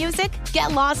 Love music?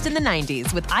 Get lost in the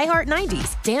 90s with iHeart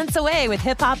 90s, dance away with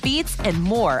hip-hop beats, and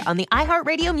more on the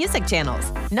iHeartRadio music channels.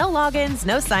 No logins,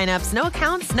 no signups, no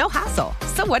accounts, no hassle.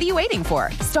 So what are you waiting for?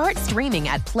 Start streaming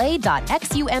at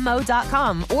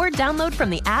play.xumo.com or download from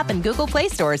the app and Google Play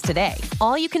stores today.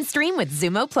 All you can stream with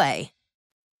Zumo Play.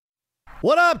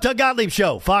 What up, Doug Gottlieb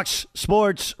Show, Fox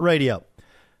Sports Radio.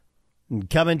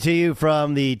 Coming to you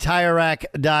from the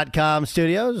TireRack.com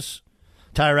studios.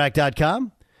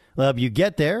 TireRack.com will help you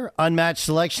get there. Unmatched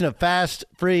selection of fast,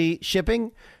 free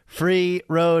shipping, free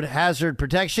road hazard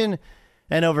protection,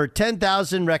 and over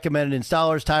 10,000 recommended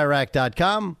installers.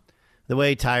 TireRack.com, the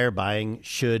way tire buying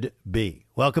should be.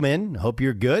 Welcome in. Hope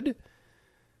you're good.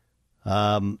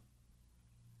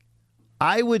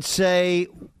 I would say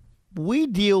we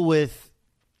deal with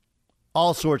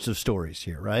all sorts of stories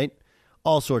here, right?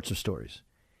 All sorts of stories.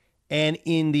 And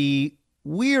in the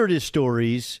weirdest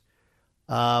stories,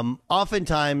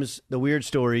 oftentimes the weird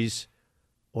stories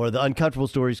or the uncomfortable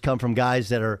stories come from guys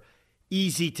that are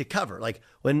easy to cover. Like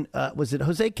when, was it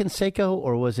Jose Canseco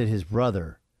or was it his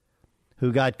brother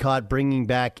who got caught bringing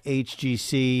back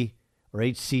HGC or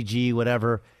HCG,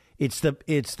 whatever? It's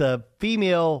the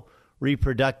female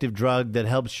reproductive drug that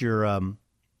helps your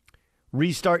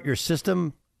restart your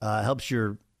system, helps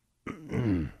your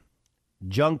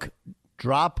junk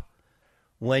drop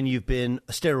when you've been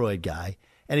a steroid guy.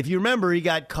 And if you remember, he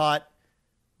got caught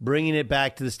bringing it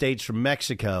back to the States from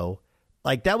Mexico.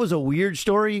 Like, that was a weird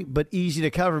story, but easy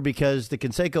to cover because the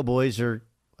Canseco boys are,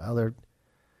 well,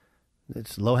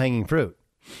 it's low-hanging fruit.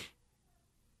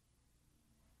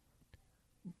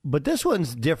 But this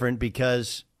one's different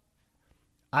because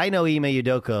I know Ime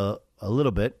Udoka a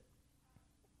little bit,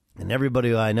 and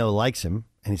everybody who I know likes him,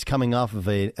 and he's coming off of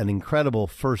an incredible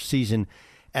first season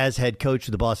as head coach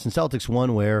of the Boston Celtics,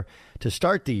 one where to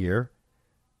start the year,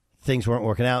 things weren't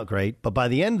working out great, but by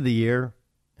the end of the year,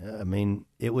 I mean,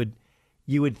 you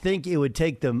would think it would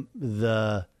take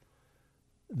the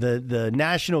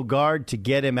National Guard to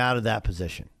get him out of that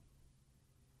position.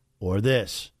 or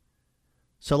this.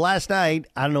 So last night,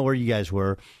 I don't know where you guys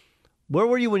were. Where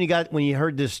were you when you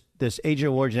heard this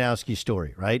Adrian Wojnarowski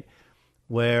story, right?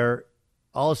 Where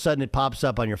all of a sudden it pops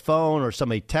up on your phone or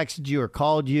somebody texted you or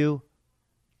called you,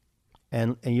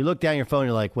 and you look down your phone and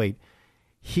you're like, wait,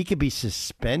 he could be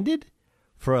suspended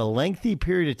for a lengthy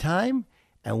period of time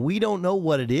and we don't know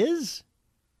what it is?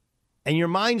 And your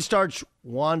mind starts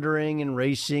wandering and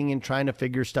racing and trying to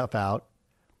figure stuff out.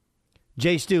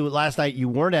 Jay Stu, last night you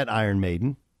weren't at Iron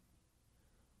Maiden.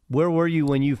 Where were you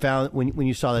when you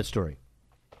saw that story?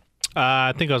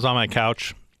 I think I was on my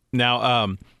couch.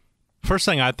 Now, first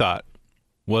thing I thought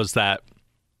was that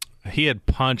he had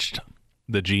punched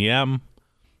the GM.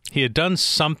 He had done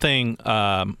something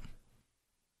because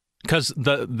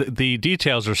the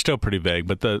details are still pretty vague,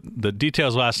 but the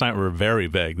details last night were very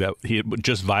vague, that he had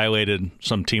just violated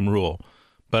some team rule.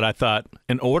 But I thought,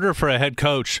 in order for a head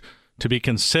coach to be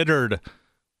considered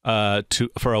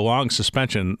for a long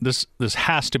suspension, this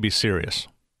has to be serious.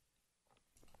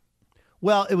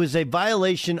 Well, it was a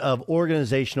violation of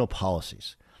organizational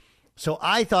policies. So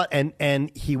I thought,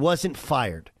 and he wasn't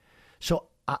fired. So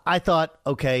I thought,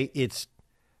 okay,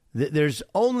 there's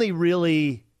only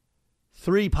really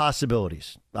 3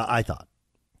 possibilities, I thought.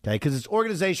 Okay, because it's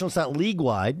organizational, it's not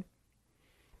league-wide.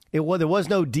 There was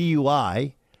no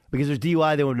DUI, because there's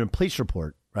DUI, there would have been a police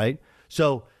report, right?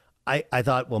 So I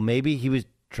thought, well, maybe he was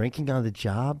drinking on the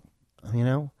job,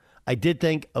 I did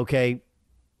think, okay,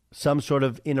 some sort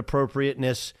of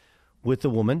inappropriateness with the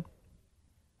woman.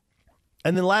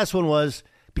 And then the last one was,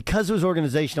 because it was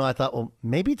organizational, I thought, well,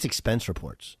 maybe it's expense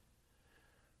reports,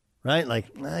 right? Like,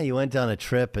 you went on a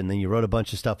trip and then you wrote a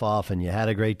bunch of stuff off and you had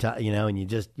a great time,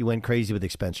 and you went crazy with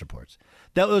expense reports.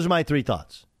 Those are my 3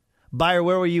 thoughts. Buyer,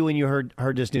 where were you when you heard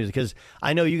this news? Because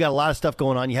I know you got a lot of stuff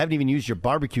going on. You haven't even used your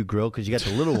barbecue grill because you got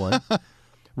the little one,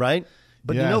 right?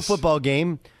 But Yes. football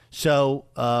game. So,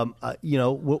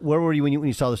 where were you when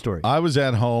you saw the story? I was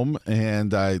at home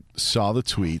and I saw the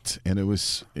tweet, and it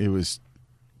was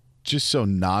just so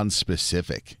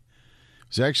non-specific. It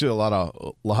was actually a lot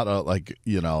of like,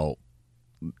 it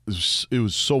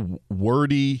was so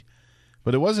wordy,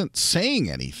 but it wasn't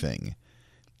saying anything.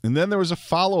 And then there was a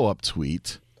follow-up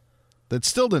tweet that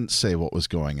still didn't say what was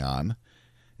going on.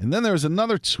 And then there was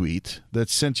another tweet that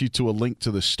sent you to a link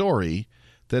to the story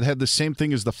that had the same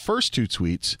thing as the first 2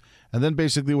 tweets, and then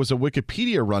basically was a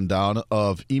Wikipedia rundown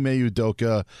of Ime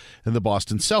Udoka and the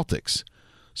Boston Celtics.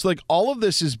 So, like, all of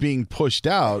this is being pushed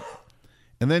out,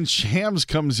 and then Shams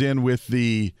comes in with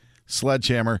the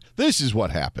sledgehammer. This is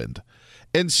what happened.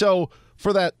 And so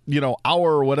for that,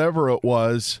 hour or whatever it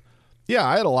was, yeah,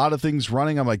 I had a lot of things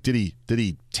running. I'm like, did he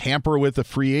tamper with a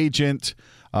free agent?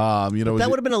 That would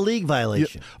have been a league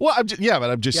violation. But I'm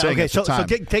just saying. Okay, at the time.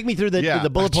 so take me through the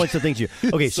bullet points of things here.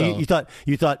 Okay, so you thought,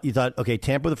 okay,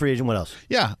 tamper with a free agent. What else?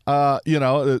 Yeah,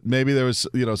 maybe there was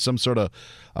some sort of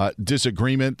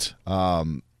disagreement.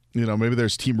 Maybe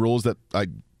there's team rules that I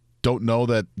don't know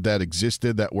that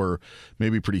existed that were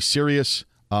maybe pretty serious.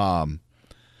 Didn't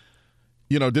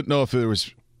know if there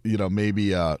was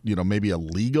maybe a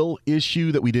legal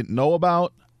issue that we didn't know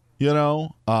about.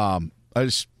 I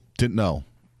just didn't know.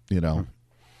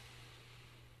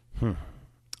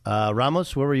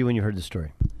 Ramos, where were you when you heard the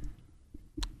story?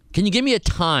 Can you give me a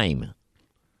time?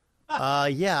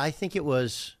 Yeah, I think it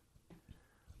was.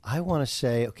 I want to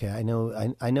say, okay, I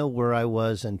know where I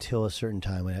was until a certain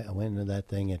time when I went into that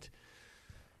thing at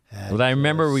Well, I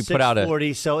remember we put out a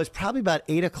 6:40, so it's probably about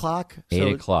 8 o'clock.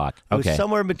 8 o'clock. It was Okay.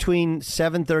 somewhere between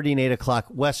 7:30 and 8 o'clock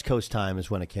West Coast time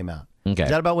is when it came out. Okay. Is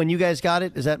that about when you guys got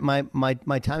it? Is that my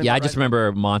time? Yeah, I just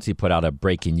remember Monty put out a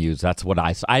breaking news. That's what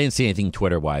I saw. I didn't see anything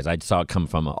Twitter wise. I saw it come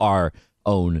from our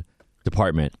own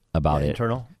department about it.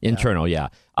 Internal, yeah.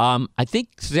 I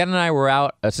think Suzanne and I were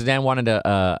out. Suzanne wanted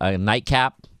a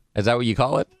nightcap. Is that what you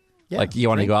call it? Yeah, like you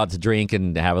want to go out to drink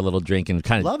and have a little drink and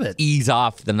kind of ease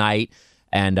off the night.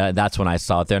 And that's when I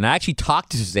saw it there. And I actually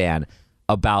talked to Suzanne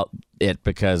about it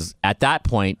because at that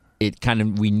point,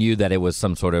 we knew that it was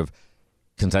some sort of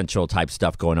consensual type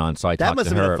stuff going on. So I that talked must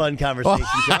to have her. been a fun conversation,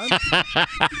 John.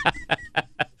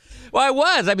 Well, I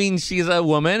was. I mean, she's a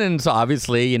woman, and so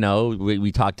obviously,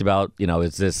 we talked about,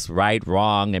 is this right,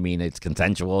 wrong? I mean, it's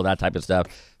consensual, that type of stuff.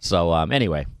 So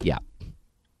anyway, yeah.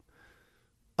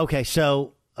 Okay,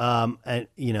 so and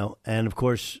of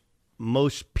course,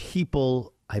 most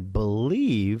people, I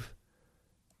believe,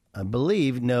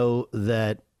 know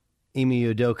that Ime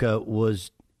Udoka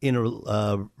was in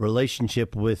a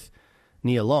relationship with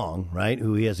Nia Long, right?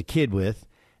 Who he has a kid with,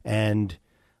 and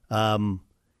what do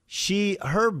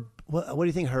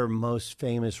you think her most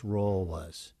famous role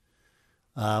was?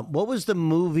 What was the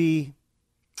movie,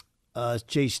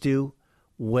 Jay Stu,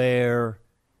 where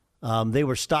they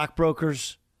were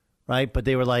stockbrokers, right? But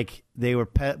it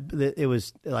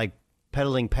was like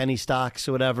peddling penny stocks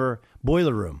or whatever.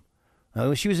 Boiler Room.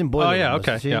 She was in Boiler Room.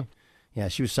 Okay. She? Yeah. Yeah,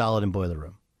 she was solid in Boiler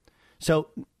Room.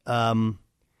 So,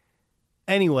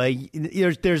 anyway,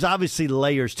 there's obviously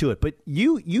layers to it. But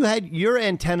you had your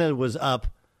antenna was up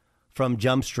from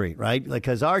Jump Street, right? Like,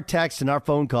 because our texts and our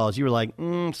phone calls, you were like,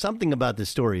 something about this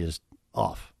story is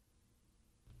off.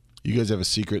 You guys have a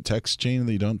secret text chain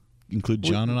that you don't include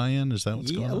John and I in? Is that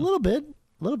what's going on? A little bit.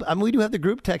 I mean, we do have the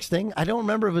group text thing. I don't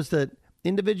remember if it was the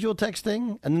individual text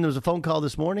thing, and then there was a phone call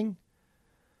this morning.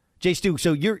 Jay Stu,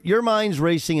 so your mind's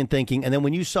racing and thinking, and then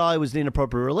when you saw it was an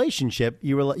inappropriate relationship,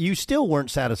 you still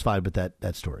weren't satisfied with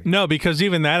that story. No, because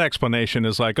even that explanation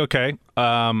is like, okay,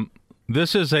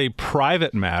 this is a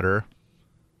private matter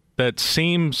that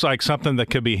seems like something that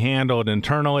could be handled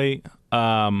internally.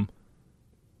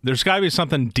 There's got to be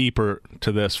something deeper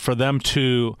to this for them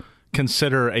to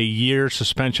consider a year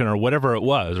suspension or whatever it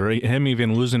was, or him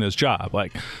even losing his job.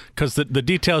 Like, because the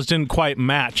details didn't quite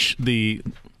match the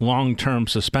long-term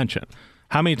suspension.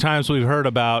 How many times we've heard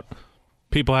about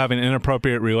people having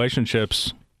inappropriate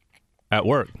relationships at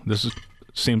work?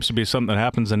 Seems to be something that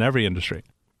happens in every industry.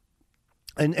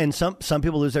 And some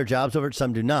people lose their jobs over it,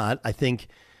 some do not. I think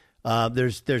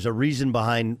there's a reason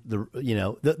behind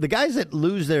the guys that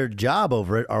lose their job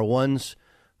over it are ones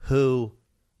who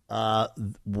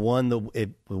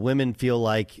women feel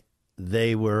like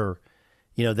they were,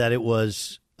 that it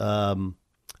was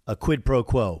a quid pro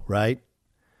quo, right?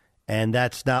 And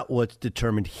that's not what's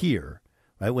determined here,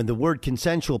 right? When the word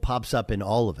consensual pops up in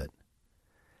all of it.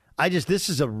 This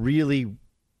is a really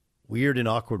weird and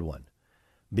awkward one,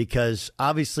 because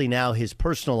obviously now his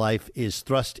personal life is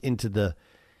thrust into the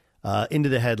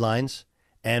headlines,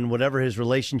 and whatever his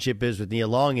relationship is with Nia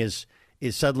Long is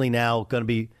suddenly now going to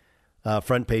be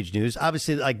front page news.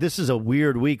 Obviously, like, this is a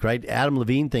weird week, right? Adam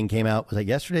Levine thing came out, was that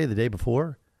yesterday or the day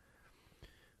before,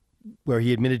 where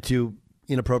he admitted to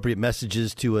inappropriate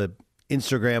messages to a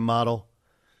Instagram model.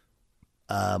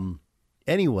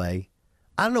 Anyway,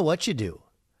 I don't know what you do.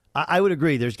 I would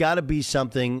agree. There's got to be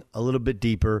something a little bit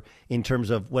deeper in terms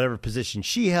of whatever position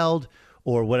she held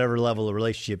or whatever level of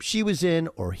relationship she was in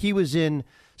or he was in.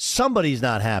 Somebody's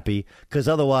not happy, because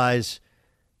otherwise,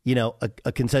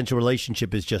 a consensual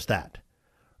relationship is just that,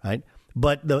 right?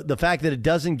 But the fact that it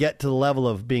doesn't get to the level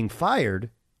of being fired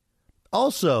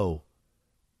also,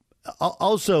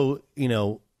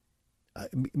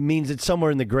 means it's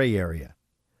somewhere in the gray area.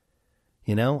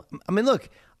 I mean, look,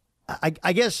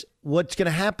 I guess what's going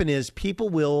to happen is people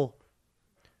will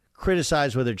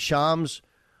criticize whether it's Shams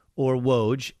or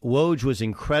Woj. Woj was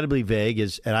incredibly vague,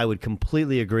 and I would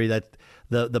completely agree that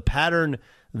the pattern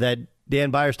that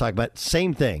Dan Byers talked about,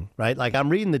 same thing, right? Like, I'm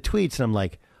reading the tweets and I'm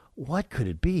like, what could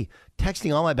it be?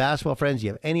 Texting all my basketball friends,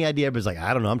 you have any idea? Everybody's like,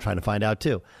 I don't know, I'm trying to find out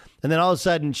too. And then all of a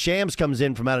sudden, Shams comes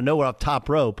in from out of nowhere off top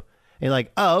rope, and you're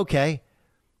like, oh, okay.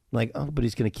 I'm like, oh, but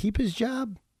he's going to keep his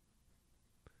job?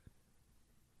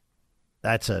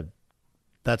 That's a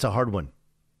hard one.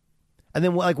 And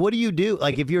then, like, what do you do?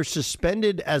 Like, if you're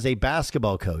suspended as a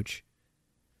basketball coach,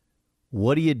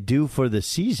 what do you do for the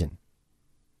season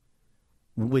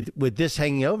with this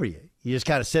hanging over you? You just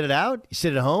kind of sit it out? You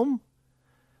sit at home?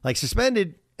 Like,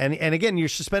 suspended, and again, you're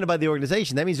suspended by the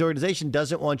organization. That means the organization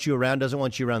doesn't want you around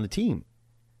the team.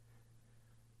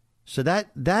 So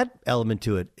that element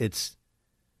to it, it's,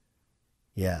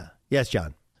 yeah. Yes,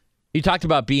 John. You talked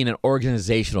about being an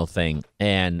organizational thing,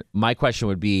 and my question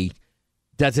would be,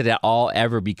 does it at all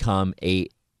ever become a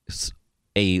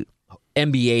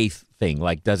NBA thing?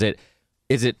 Like, does the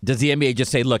NBA just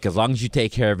say, look, as long as you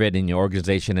take care of it in your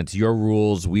organization, it's your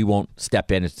rules, we won't step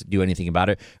in and do anything about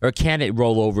it? Or can it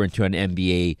roll over into an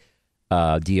NBA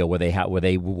deal where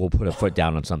they will put a foot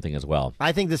down on something as well?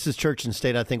 I think this is church and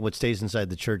state. I think what stays inside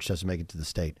the church doesn't make it to the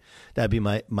state. That'd be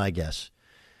my guess.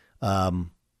 Now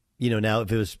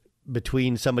if it was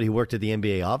between somebody who worked at the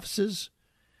NBA offices,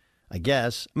 I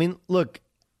guess. I mean, look,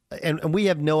 and we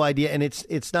have no idea, and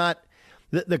it's not.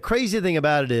 The crazy thing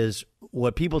about it is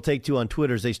what people take to on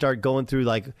Twitter is they start going through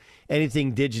like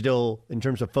anything digital in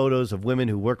terms of photos of women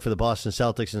who work for the Boston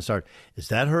Celtics and start, is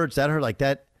that her? Is that her? Like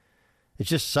that. It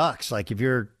just sucks. Like if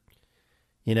you're,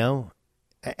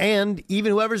 and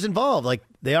even whoever's involved, like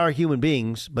they are human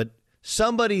beings, but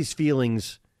somebody's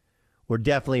feelings were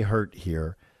definitely hurt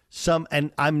here.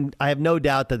 I have no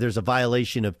doubt that there's a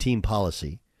violation of team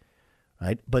policy,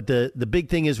 right? But the big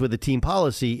thing is with the team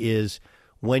policy is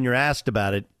when you're asked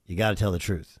about it, you got to tell the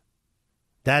truth.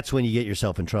 That's when you get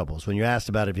yourself in trouble. So when you're asked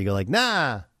about it, if you go like,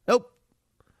 nah, nope,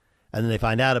 and then they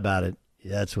find out about it,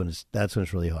 that's when it's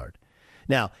really hard.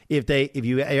 Now, if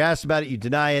you're asked about it, you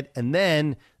deny it, and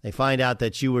then they find out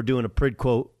that you were doing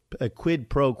a quid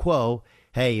pro quo.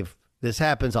 Hey, if this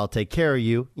happens, I'll take care of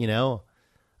you. I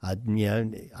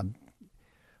mean,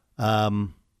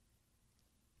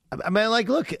 like,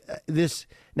 look, this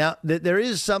now. There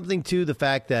is something to the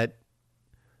fact that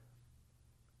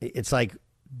it's like,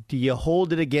 do you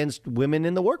hold it against women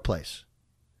in the workplace?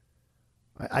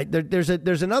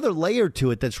 There's another layer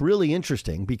to it that's really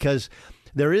interesting, because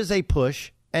there is a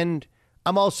push, and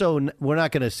we're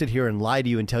not going to sit here and lie to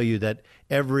you and tell you that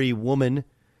every woman,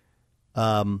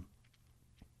 or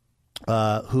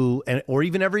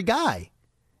even every guy,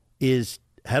 is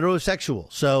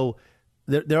heterosexual. So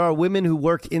there are women who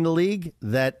work in the league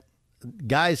that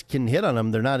guys can hit on them.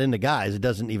 They're not into guys. It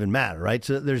doesn't even matter, right?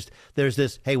 So there's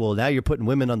this, hey, well, now you're putting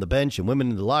women on the bench and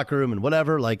women in the locker room and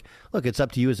whatever. Like, look, it's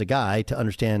up to you as a guy to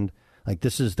understand, like,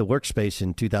 this is the workspace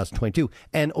in 2022.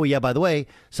 And, oh, yeah, by the way,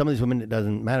 some of these women, it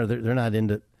doesn't matter. They're not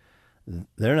into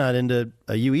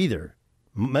you either.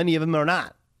 Many of them are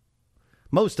not.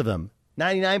 Most of them,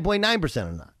 99.9%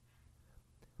 are not.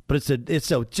 But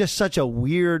it's just such a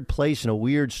weird place and a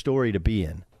weird story to be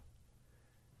in.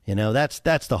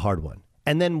 That's the hard one.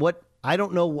 And then I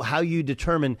don't know how you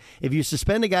determine, if you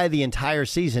suspend a guy the entire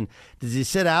season, does he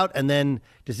sit out and then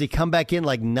does he come back in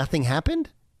like nothing happened?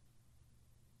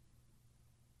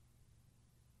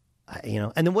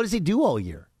 And then what does he do all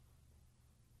year?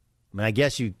 I mean, I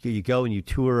guess you go and you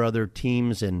tour other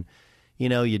teams and,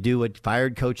 you do what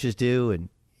fired coaches do and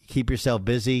keep yourself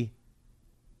busy.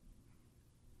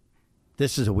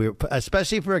 This is a weird,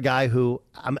 especially for a guy who,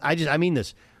 I mean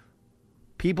this.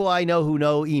 People I know who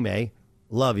know Ime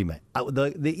love Ime.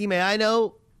 The Ime I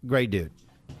know, great dude.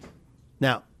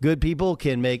 Now, good people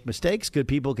can make mistakes. Good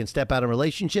people can step out of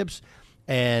relationships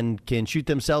and can shoot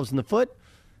themselves in the foot.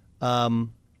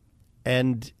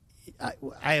 And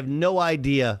I have no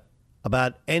idea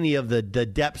about any of the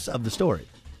depths of the story.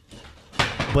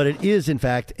 But it is, in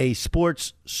fact, a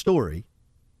sports story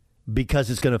because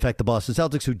it's going to affect the Boston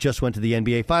Celtics, who just went to the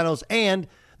NBA Finals. And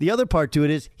the other part to it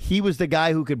is he was the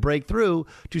guy who could break through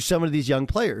to some of these young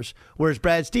players, whereas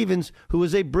Brad Stevens, who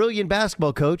was a brilliant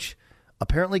basketball coach,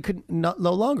 apparently could no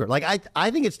longer. Like,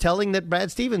 I think it's telling that Brad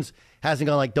Stevens hasn't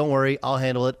gone like, don't worry, I'll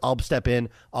handle it. I'll step in.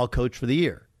 I'll coach for the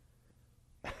year.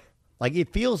 Like,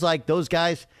 it feels like those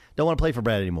guys don't want to play for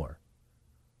Brad anymore.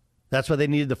 That's why they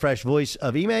needed the fresh voice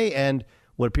of Ime and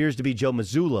what appears to be Joe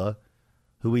Mazzulla,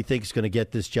 who we think is going to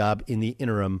get this job in the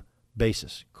interim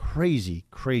basis. Crazy,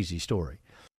 crazy story.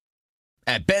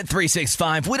 At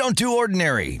Bet365, we don't do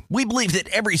ordinary. We believe that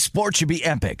every sport should be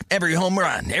epic. Every home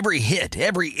run, every hit,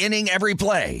 every inning, every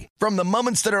play. From the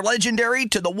moments that are legendary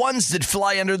to the ones that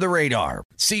fly under the radar.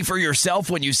 See for yourself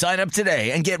when you sign up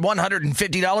today and get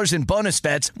 $150 in bonus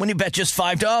bets when you bet just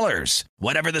 $5.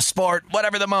 Whatever the sport,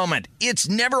 whatever the moment, it's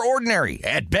never ordinary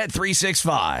at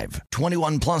Bet365.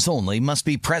 21 plus only. Must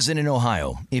be present in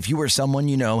Ohio. If you or someone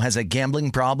you know has a gambling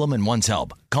problem and wants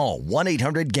help, call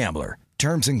 1-800-GAMBLER.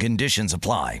 Terms and conditions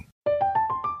apply.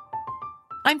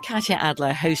 I'm Katya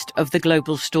Adler, host of The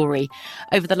Global Story.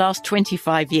 Over the last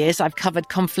 25 years, I've covered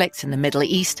conflicts in the Middle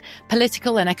East,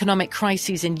 political and economic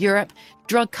crises in Europe,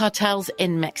 drug cartels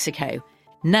in Mexico.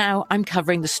 Now I'm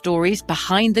covering the stories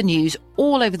behind the news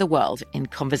all over the world in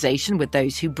conversation with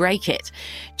those who break it.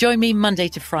 Join me Monday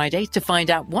to Friday to find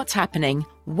out what's happening,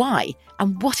 why,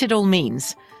 and what it all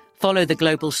means. Follow The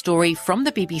Global Story from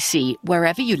the BBC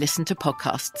wherever you listen to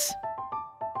podcasts.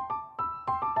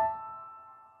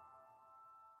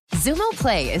 Xumo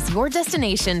Play is your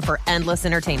destination for endless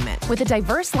entertainment. With a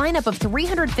diverse lineup of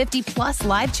 350 plus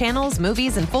live channels,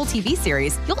 movies, and full TV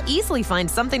series, you'll easily find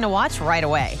something to watch right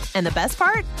away. And the best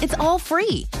part? It's all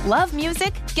free. Love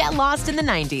music? Get lost in the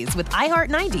 90s with iHeart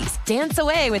 90s. Dance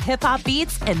away with hip-hop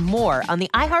beats and more on the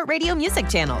iHeartRadio music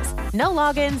channels. No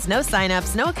logins, no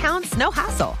signups, no accounts, no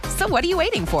hassle. So what are you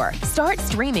waiting for? Start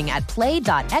streaming at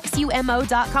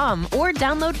play.xumo.com or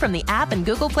download from the app and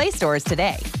Google Play stores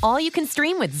today. All you can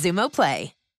stream with Xumo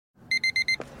Play.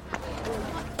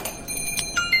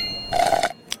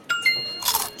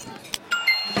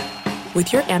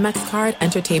 With your Amex card,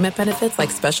 entertainment benefits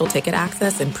like special ticket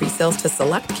access and pre-sales to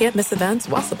select can't-miss events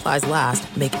while supplies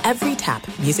last make every tap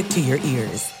music to your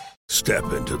ears.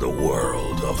 Step into the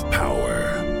world of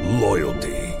power,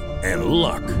 loyalty, and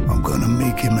luck. I'm gonna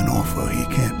make him an offer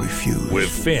he can't refuse. With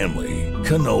family,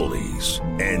 cannolis,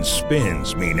 and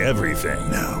spins mean everything.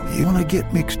 Now, you wanna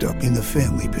get mixed up in the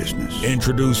family business.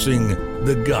 Introducing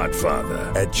The Godfather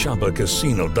at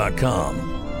ChumbaCasino.com.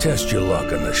 Test your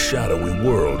luck in the shadowy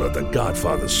world of The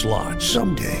Godfather slot.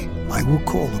 Someday, I will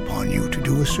call upon you to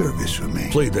do a service for me.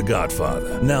 Play The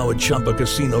Godfather, now at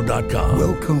ChumbaCasino.com.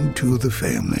 Welcome to the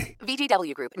family.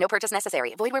 VGW Group. No purchase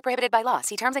necessary. Void where prohibited by law.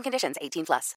 See terms and conditions. 18+.